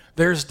 man,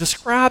 there's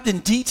described in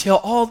detail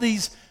all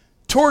these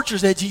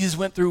tortures that Jesus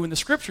went through in the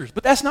scriptures.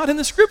 But that's not in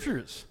the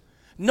scriptures.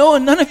 No,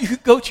 none of you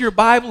could go to your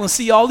Bible and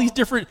see all these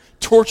different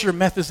torture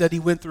methods that he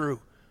went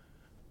through.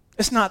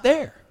 It's not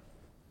there.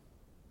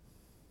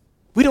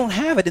 We don't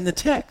have it in the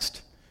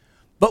text.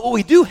 But what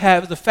we do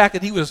have is the fact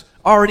that he was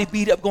already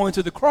beat up going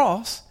to the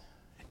cross.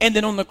 And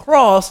then on the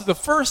cross, the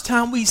first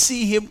time we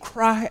see him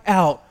cry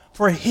out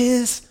for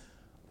his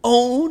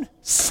own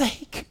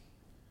sake.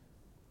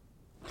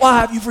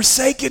 Why have you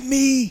forsaken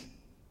me?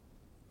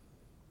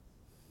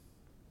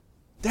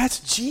 That's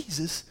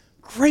Jesus'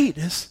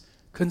 greatest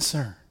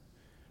concern.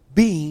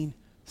 Being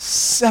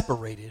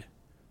separated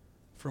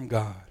from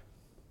God.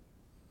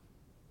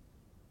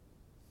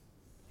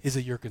 Is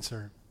it your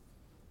concern?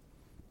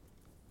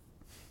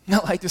 I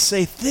like to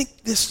say,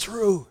 think this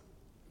through.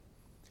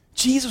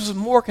 Jesus was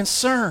more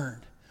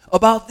concerned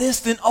about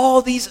this than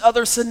all these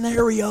other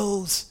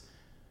scenarios.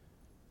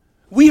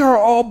 We are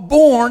all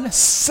born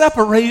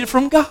separated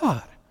from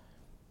God.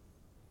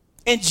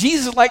 And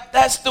Jesus is like,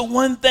 that's the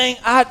one thing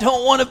I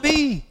don't want to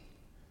be.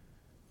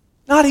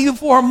 Not even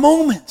for a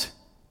moment.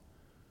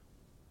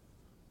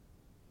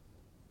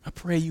 I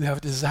pray you have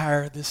a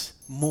desire this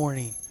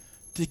morning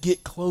to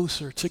get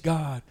closer to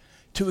God,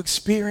 to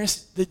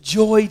experience the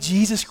joy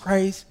Jesus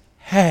Christ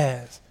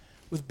has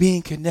with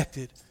being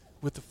connected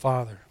with the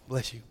Father.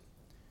 Bless you.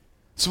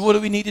 So what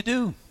do we need to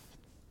do?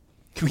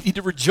 We need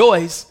to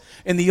rejoice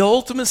in the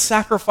ultimate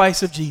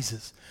sacrifice of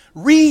Jesus.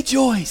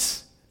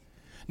 Rejoice.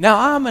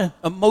 Now, I'm an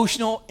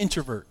emotional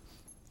introvert.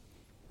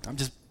 I'm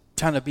just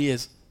trying to be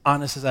as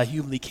honest as I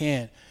humanly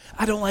can.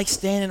 I don't like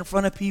standing in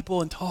front of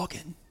people and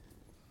talking.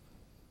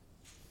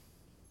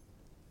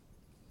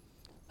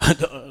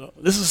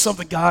 This is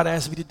something God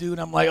asked me to do, and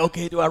I'm like,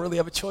 okay, do I really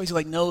have a choice? He's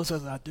like, no, so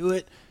I do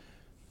it.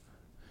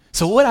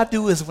 So what I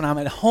do is when I'm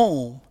at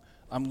home,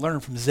 I'm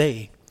learning from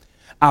Zay,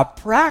 I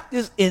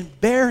practice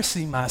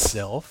embarrassing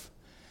myself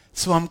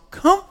so I'm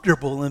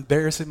comfortable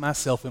embarrassing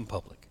myself in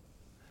public.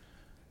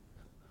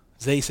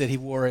 Zay said he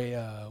wore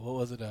a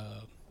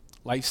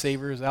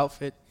Lifesavers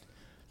outfit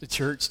to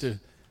church, to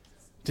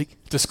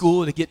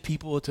school, to get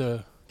people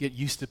to get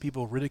used to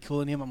people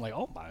ridiculing him. I'm like,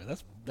 oh my,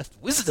 that's the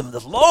wisdom of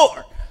the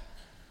Lord.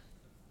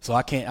 So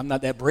I'm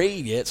not that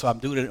brave yet, so I'm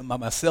doing it by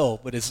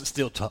myself, but it's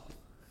still tough.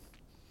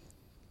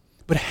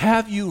 But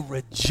have you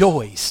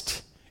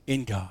rejoiced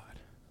in God?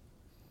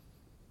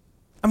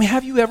 I mean,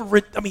 have you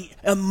ever,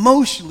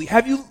 emotionally,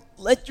 have you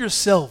let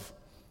yourself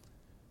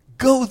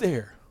go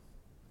there?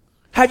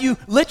 Have you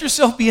let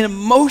yourself be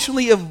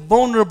emotionally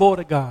vulnerable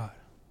to God?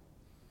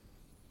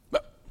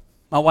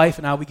 My wife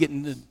and I, we get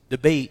in the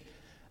debate.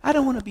 I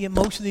don't want to be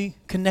emotionally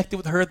connected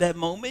with her at that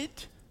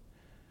moment.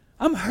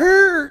 I'm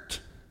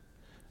hurt.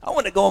 I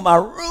want to go in my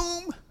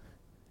room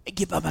and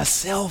get by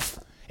myself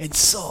and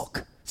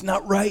sulk. It's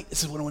not right.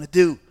 This is what I want to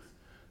do.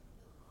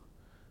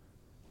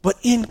 But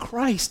in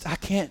Christ, I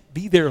can't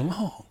be there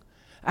long.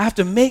 I have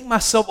to make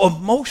myself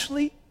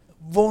emotionally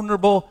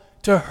vulnerable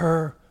to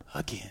her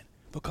again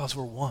because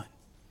we're one.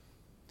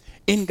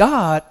 In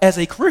God, as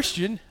a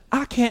Christian,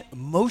 I can't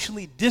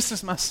emotionally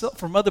distance myself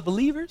from other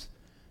believers.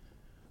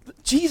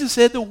 Jesus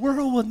said the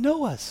world will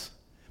know us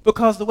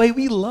because the way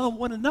we love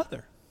one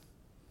another.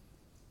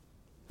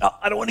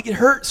 I don't want to get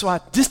hurt, so I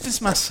distance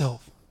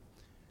myself.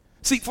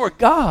 See, for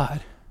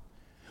God,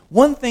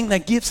 one thing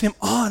that gives him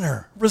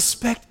honor,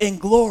 respect, and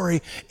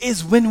glory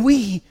is when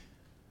we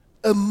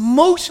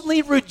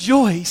emotionally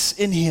rejoice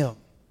in him.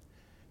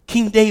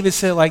 King David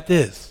said like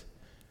this,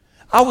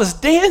 I was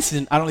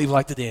dancing. I don't even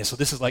like to dance, so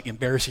this is like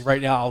embarrassing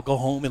right now. I'll go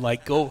home and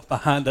like go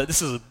behind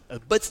this is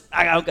but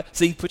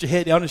see, put your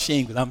head down and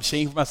shame because I'm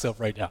ashamed for myself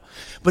right now.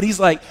 But he's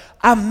like,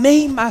 I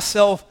made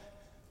myself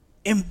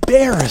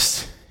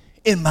embarrassed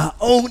in my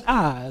own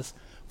eyes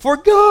for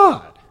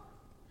God.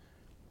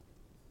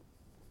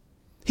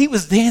 He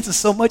was dancing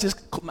so much,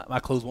 my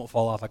clothes won't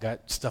fall off. I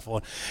got stuff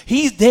on.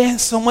 He's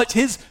danced so much,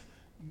 his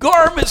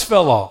garments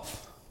fell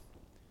off.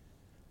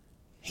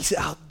 He said,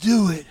 I'll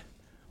do it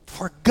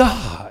for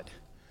God.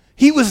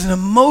 He was an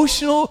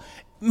emotional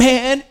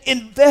man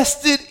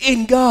invested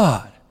in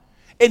God.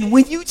 And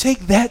when you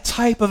take that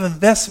type of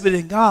investment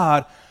in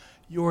God,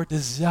 your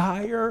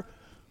desire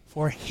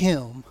for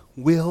him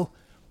will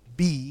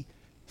be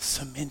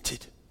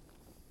cemented.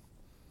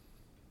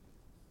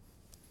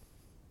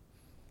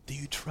 Do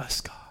you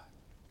trust God?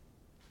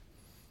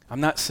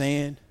 I'm not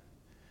saying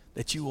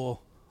that you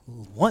will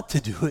want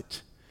to do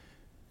it.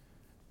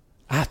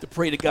 I have to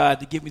pray to God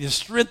to give me the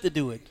strength to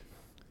do it.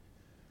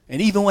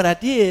 And even when I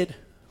did,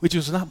 which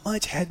was not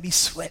much, I had me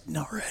sweating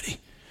already.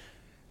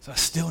 So I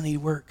still need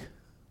work.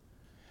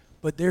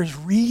 But there's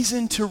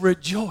reason to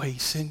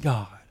rejoice in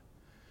God.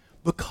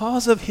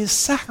 Because of his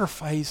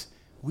sacrifice,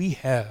 we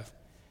have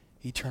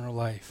eternal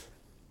life.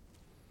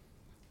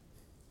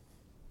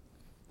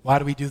 Why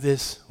do we do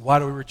this? Why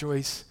do we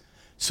rejoice?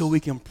 So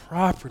we can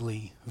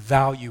properly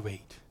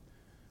evaluate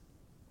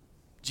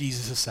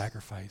Jesus'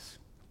 sacrifice.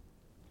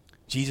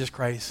 Jesus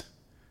Christ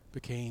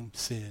became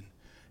sin.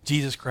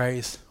 Jesus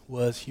Christ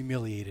was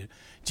humiliated.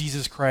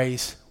 Jesus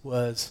Christ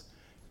was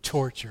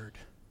tortured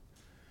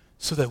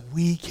so that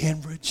we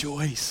can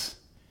rejoice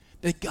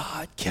that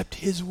God kept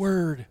his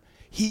word.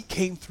 He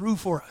came through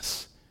for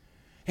us.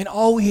 And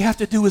all we have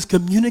to do is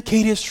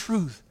communicate his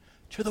truth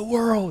to the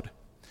world.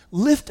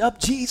 Lift up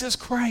Jesus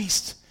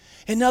Christ.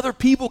 And other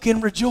people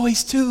can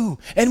rejoice too.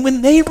 And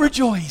when they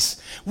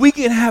rejoice, we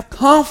can have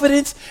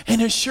confidence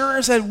and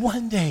assurance that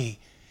one day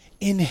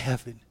in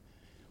heaven,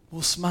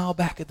 we'll smile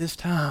back at this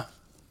time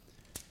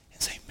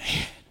and say,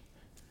 man,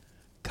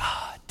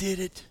 God did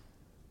it.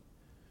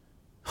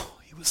 Oh,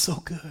 he was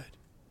so good.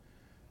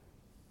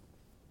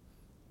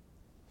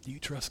 Do you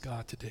trust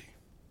God today?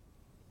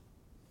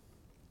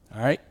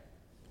 All right,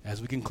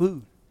 as we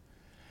conclude,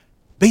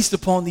 based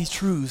upon these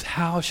truths,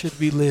 how should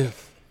we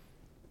live?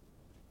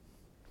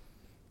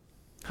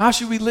 How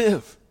should we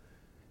live?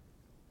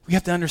 We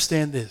have to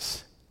understand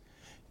this.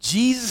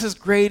 Jesus'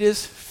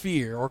 greatest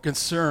fear or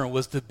concern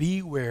was to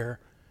be where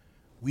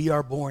we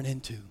are born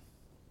into.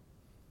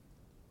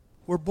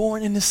 We're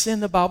born into sin,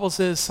 the Bible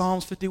says,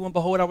 Psalms 51,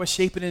 behold, I was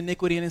shapen in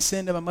iniquity, and in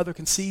sin that my mother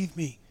conceived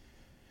me.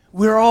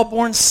 We're all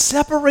born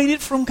separated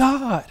from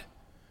God.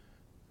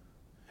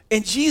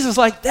 And Jesus,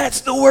 like,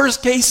 that's the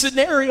worst case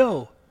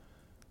scenario.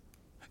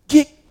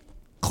 Get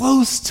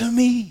close to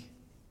me.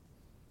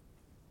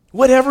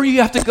 Whatever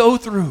you have to go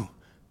through,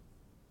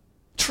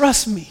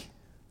 trust me.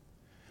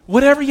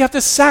 Whatever you have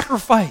to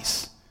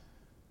sacrifice,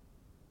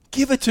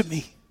 give it to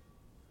me.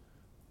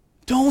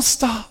 Don't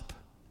stop.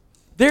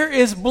 There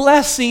is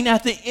blessing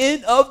at the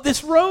end of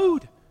this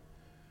road.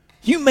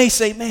 You may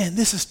say, man,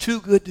 this is too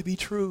good to be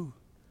true.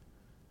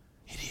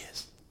 It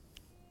is.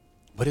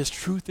 But it's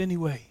truth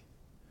anyway.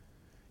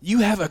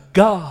 You have a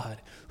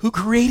God who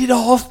created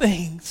all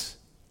things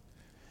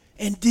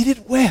and did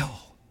it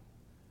well.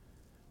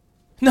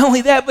 Not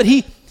only that, but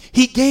he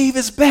gave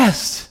his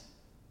best.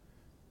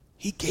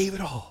 He gave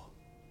it all.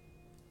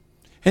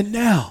 And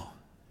now,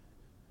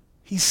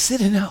 he's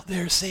sitting out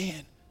there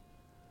saying,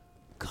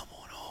 come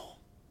on home.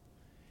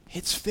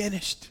 It's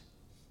finished.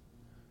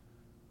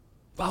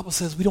 The Bible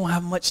says we don't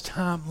have much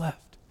time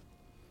left.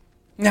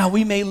 Now,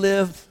 we may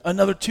live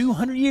another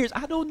 200 years.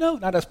 I don't know.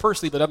 Not us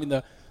personally, but I mean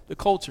the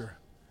culture.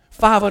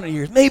 500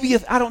 years. Maybe,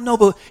 I don't know,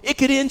 but it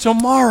could end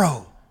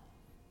tomorrow.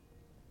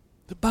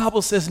 The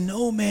Bible says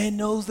no man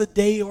knows the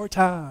day or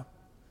time.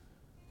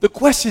 The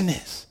question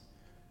is,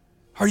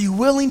 are you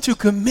willing to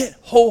commit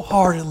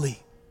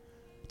wholeheartedly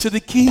to the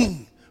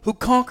King who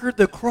conquered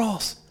the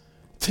cross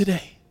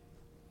today?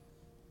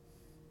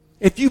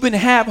 If you've been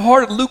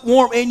half-hearted,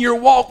 lukewarm in your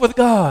walk with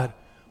God,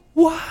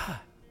 why?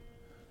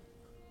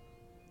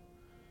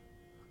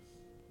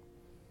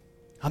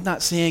 I'm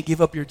not saying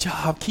give up your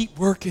job. Keep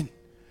working.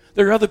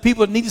 There are other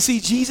people that need to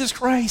see Jesus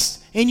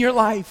Christ in your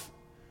life.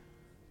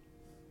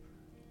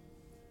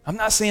 I'm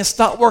not saying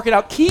stop working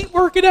out. Keep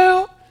working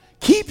out.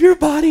 Keep your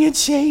body in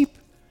shape.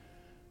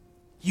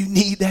 You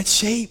need that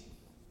shape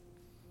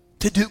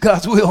to do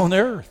God's will on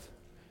earth.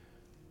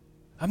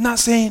 I'm not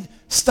saying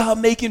stop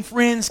making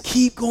friends.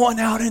 Keep going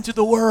out into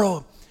the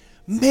world.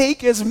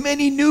 Make as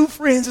many new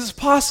friends as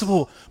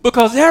possible,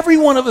 because every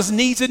one of us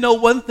needs to know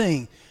one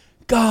thing.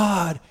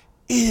 God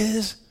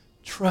is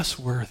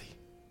trustworthy.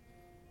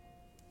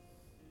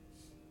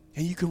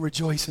 And you can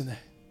rejoice in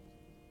that.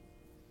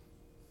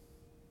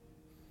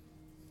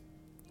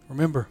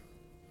 Remember,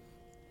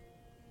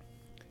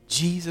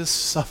 Jesus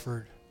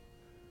suffered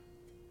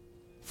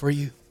for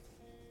you.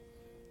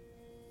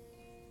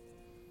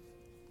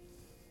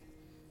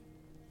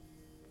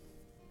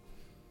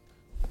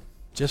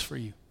 Just for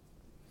you.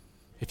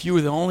 If you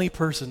were the only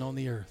person on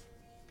the earth,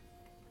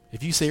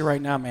 if you say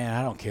right now, man,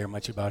 I don't care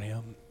much about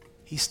him,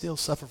 he still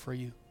suffered for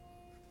you.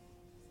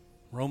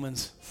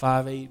 Romans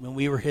 5:8, when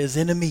we were his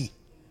enemy,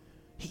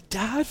 he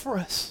died for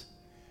us.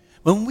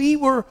 When we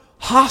were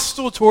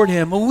hostile toward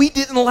him, when we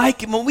didn't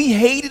like him, when we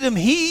hated him,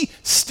 he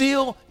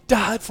still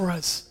died for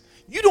us.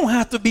 You don't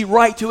have to be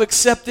right to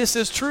accept this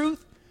as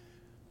truth.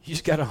 You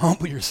just got to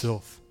humble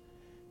yourself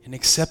and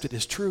accept it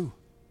as true,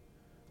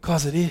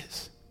 because it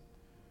is.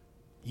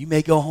 You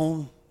may go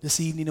home this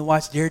evening and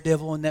watch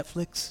Daredevil on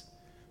Netflix.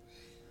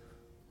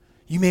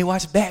 You may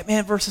watch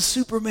Batman versus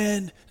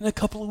Superman in a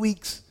couple of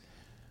weeks.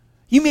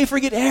 You may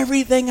forget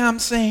everything I'm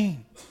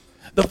saying.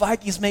 The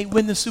Vikings may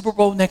win the Super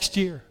Bowl next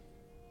year.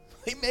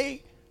 They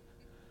may.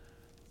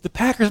 The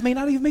Packers may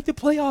not even make the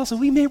playoffs, and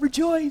we may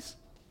rejoice.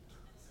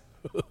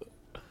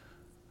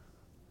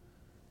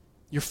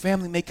 Your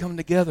family may come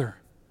together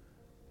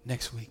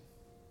next week.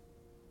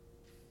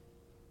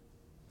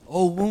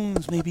 Old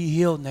wounds may be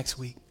healed next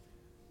week.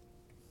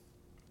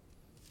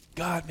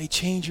 God may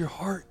change your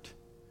heart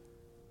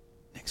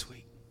next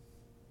week.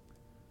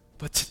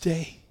 But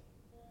today,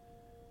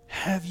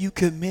 have you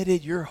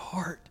committed your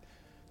heart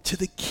to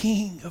the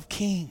King of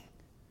Kings?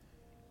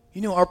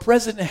 You know, our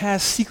president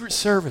has Secret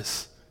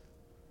Service.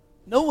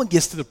 No one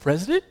gets to the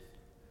president.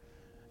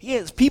 He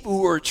has people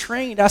who are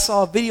trained. I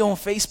saw a video on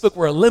Facebook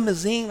where a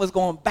limousine was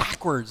going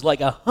backwards, like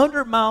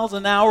 100 miles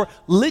an hour,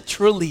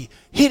 literally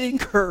hitting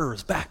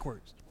curves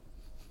backwards.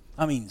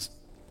 I mean,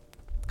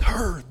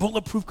 curves,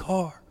 bulletproof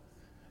car.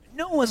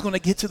 No one's going to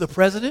get to the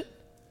president.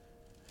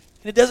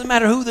 And it doesn't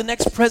matter who the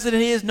next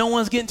president is. No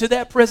one's getting to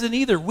that president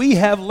either. We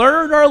have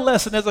learned our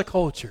lesson as a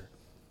culture.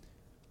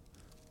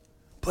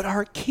 But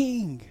our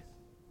King,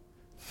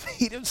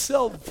 made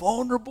himself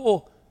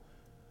vulnerable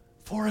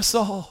for us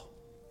all.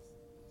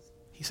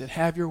 He said,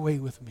 have your way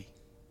with me.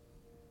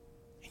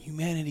 And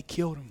humanity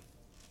killed him.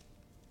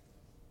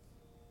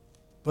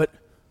 But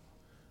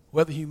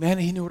whether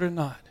humanity knew it or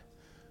not,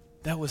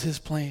 that was his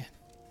plan.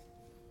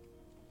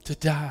 To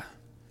die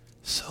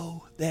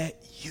so that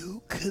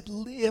you could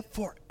live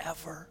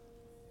forever.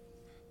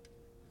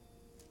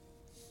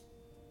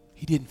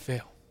 He didn't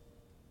fail.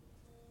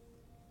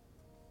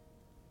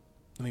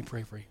 Let me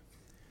pray for you.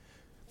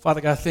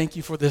 Father God, thank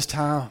you for this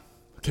time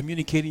of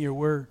communicating your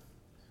word.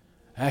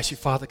 I ask you,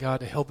 Father God,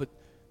 to help it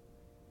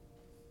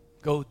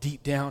go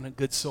deep down in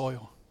good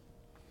soil.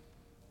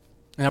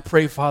 And I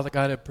pray, Father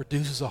God, it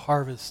produces a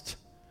harvest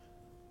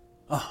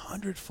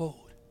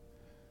 100-fold.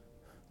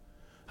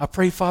 I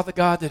pray, Father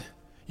God, that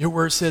your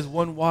word says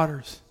one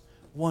waters,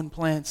 one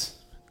plants.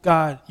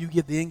 God, you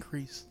give the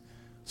increase.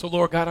 So,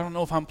 Lord God, I don't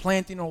know if I'm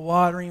planting or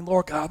watering,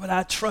 Lord God, but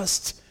I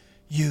trust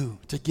you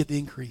to give the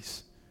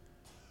increase.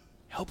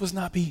 Help us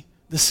not be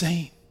the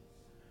same.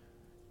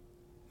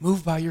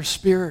 Move by your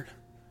Spirit.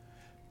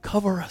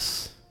 Cover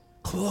us,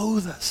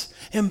 clothe us,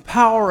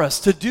 empower us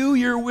to do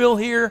your will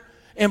here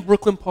in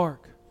Brooklyn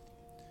Park,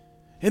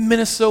 in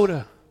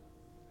Minnesota,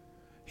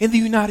 in the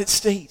United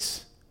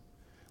States.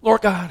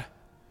 Lord God,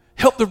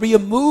 help there be a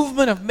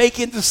movement of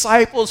making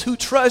disciples who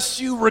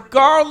trust you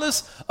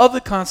regardless of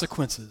the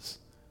consequences.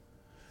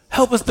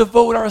 Help us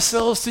devote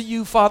ourselves to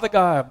you, Father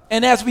God.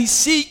 And as we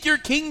seek your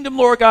kingdom,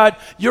 Lord God,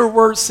 your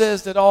word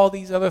says that all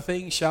these other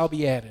things shall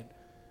be added.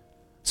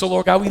 So,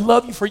 Lord God, we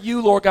love you for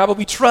you, Lord God, but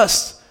we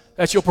trust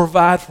that you'll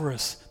provide for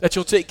us, that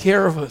you'll take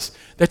care of us,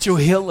 that you'll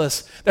heal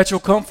us, that you'll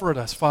comfort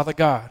us, Father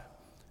God,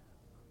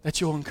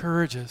 that you'll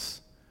encourage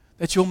us,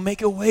 that you'll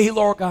make a way,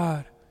 Lord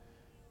God.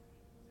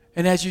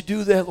 And as you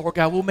do that, Lord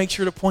God, we'll make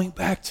sure to point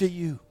back to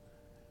you,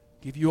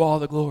 give you all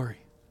the glory,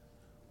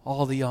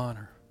 all the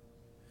honor,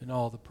 and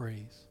all the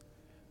praise.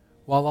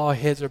 While all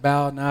heads are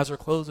bowed and eyes are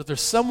closed, if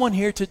there's someone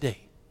here today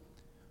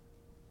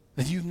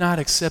that you've not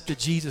accepted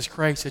Jesus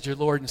Christ as your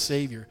Lord and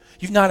Savior,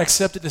 you've not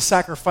accepted the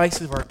sacrifice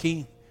of our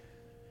King,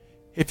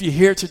 if you're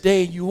here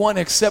today and you want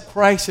to accept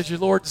Christ as your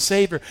Lord and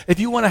Savior, if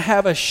you want to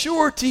have a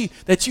surety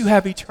that you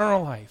have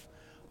eternal life,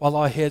 while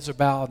all heads are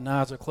bowed and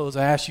eyes are closed,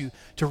 I ask you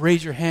to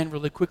raise your hand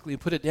really quickly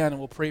and put it down and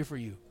we'll pray for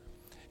you.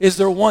 Is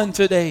there one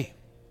today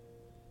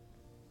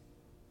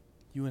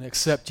you want to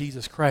accept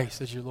Jesus Christ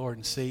as your Lord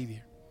and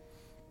Savior?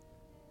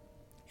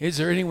 Is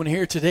there anyone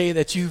here today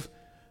that you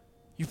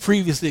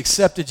previously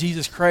accepted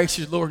Jesus Christ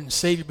as your Lord and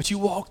Savior, but you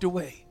walked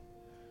away?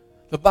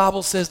 The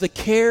Bible says the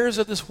cares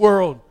of this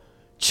world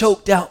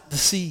choked out the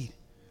seed,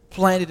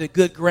 planted in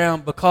good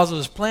ground because it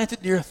was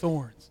planted near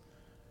thorns.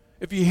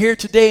 If you're here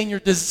today and your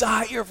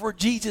desire for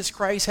Jesus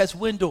Christ has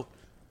dwindled,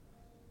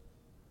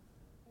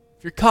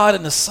 if you're caught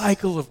in a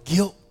cycle of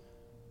guilt,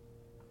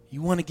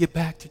 you want to get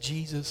back to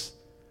Jesus,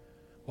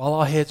 while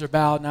all heads are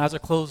bowed and eyes are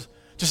closed,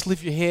 just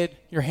lift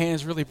your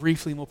hands really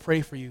briefly, and we'll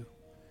pray for you.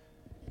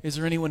 Is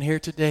there anyone here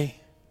today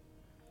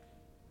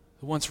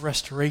who wants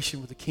restoration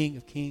with the King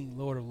of Kings,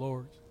 Lord of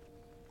Lords?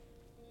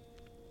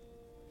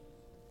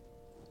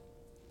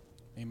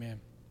 Amen.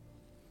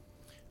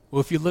 Well,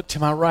 if you look to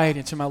my right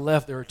and to my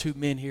left, there are two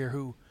men here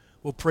who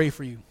will pray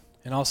for you.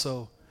 And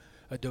also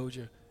a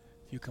Doja,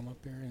 if you come up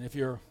here. And if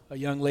you're a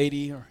young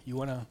lady or you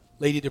want a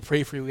lady to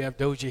pray for you, we have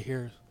Doja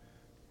here.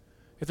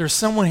 If there's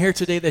someone here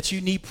today that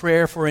you need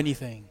prayer for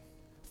anything,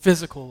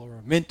 physical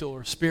or mental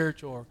or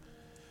spiritual or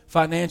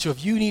financial,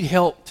 if you need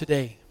help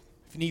today,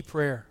 if you need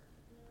prayer,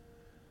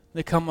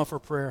 they come up for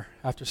prayer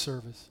after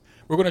service.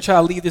 We're going to try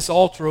to leave this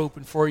altar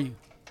open for you.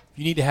 If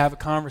you need to have a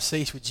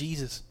conversation with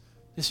Jesus,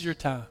 this is your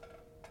time.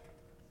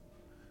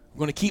 We're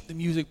going to keep the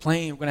music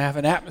playing. We're going to have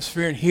an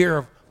atmosphere in here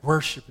of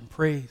worship and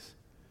praise.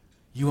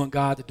 You want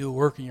God to do a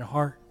work in your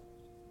heart?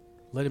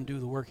 Let him do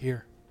the work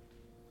here.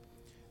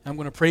 I'm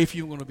going to pray for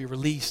you. I'm going to be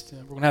released.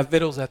 We're going to have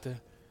victuals at the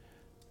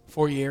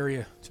foyer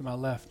area to my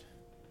left.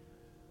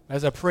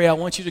 As I pray, I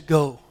want you to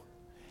go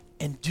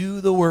and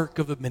do the work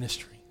of the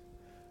ministry.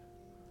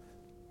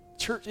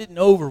 Church isn't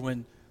over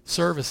when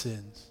service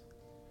ends.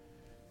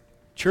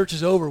 Church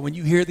is over when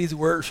you hear these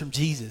words from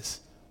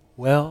Jesus.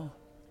 Well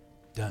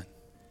done.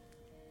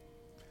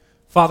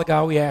 Father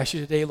God, we ask you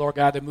today, Lord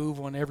God, to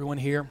move on everyone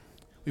here.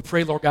 We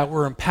pray, Lord God,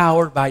 we're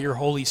empowered by your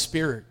Holy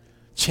Spirit.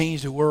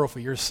 Change the world for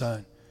your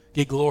Son.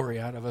 Get glory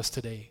out of us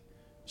today.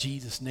 In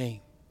Jesus'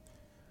 name.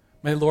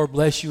 May the Lord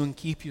bless you and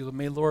keep you.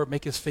 May the Lord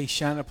make his face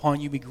shine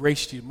upon you, be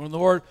gracious to you. May the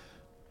Lord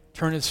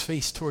turn his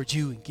face towards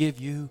you and give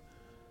you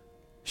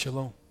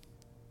shalom.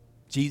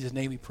 In Jesus'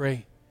 name we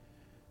pray.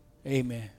 Amen.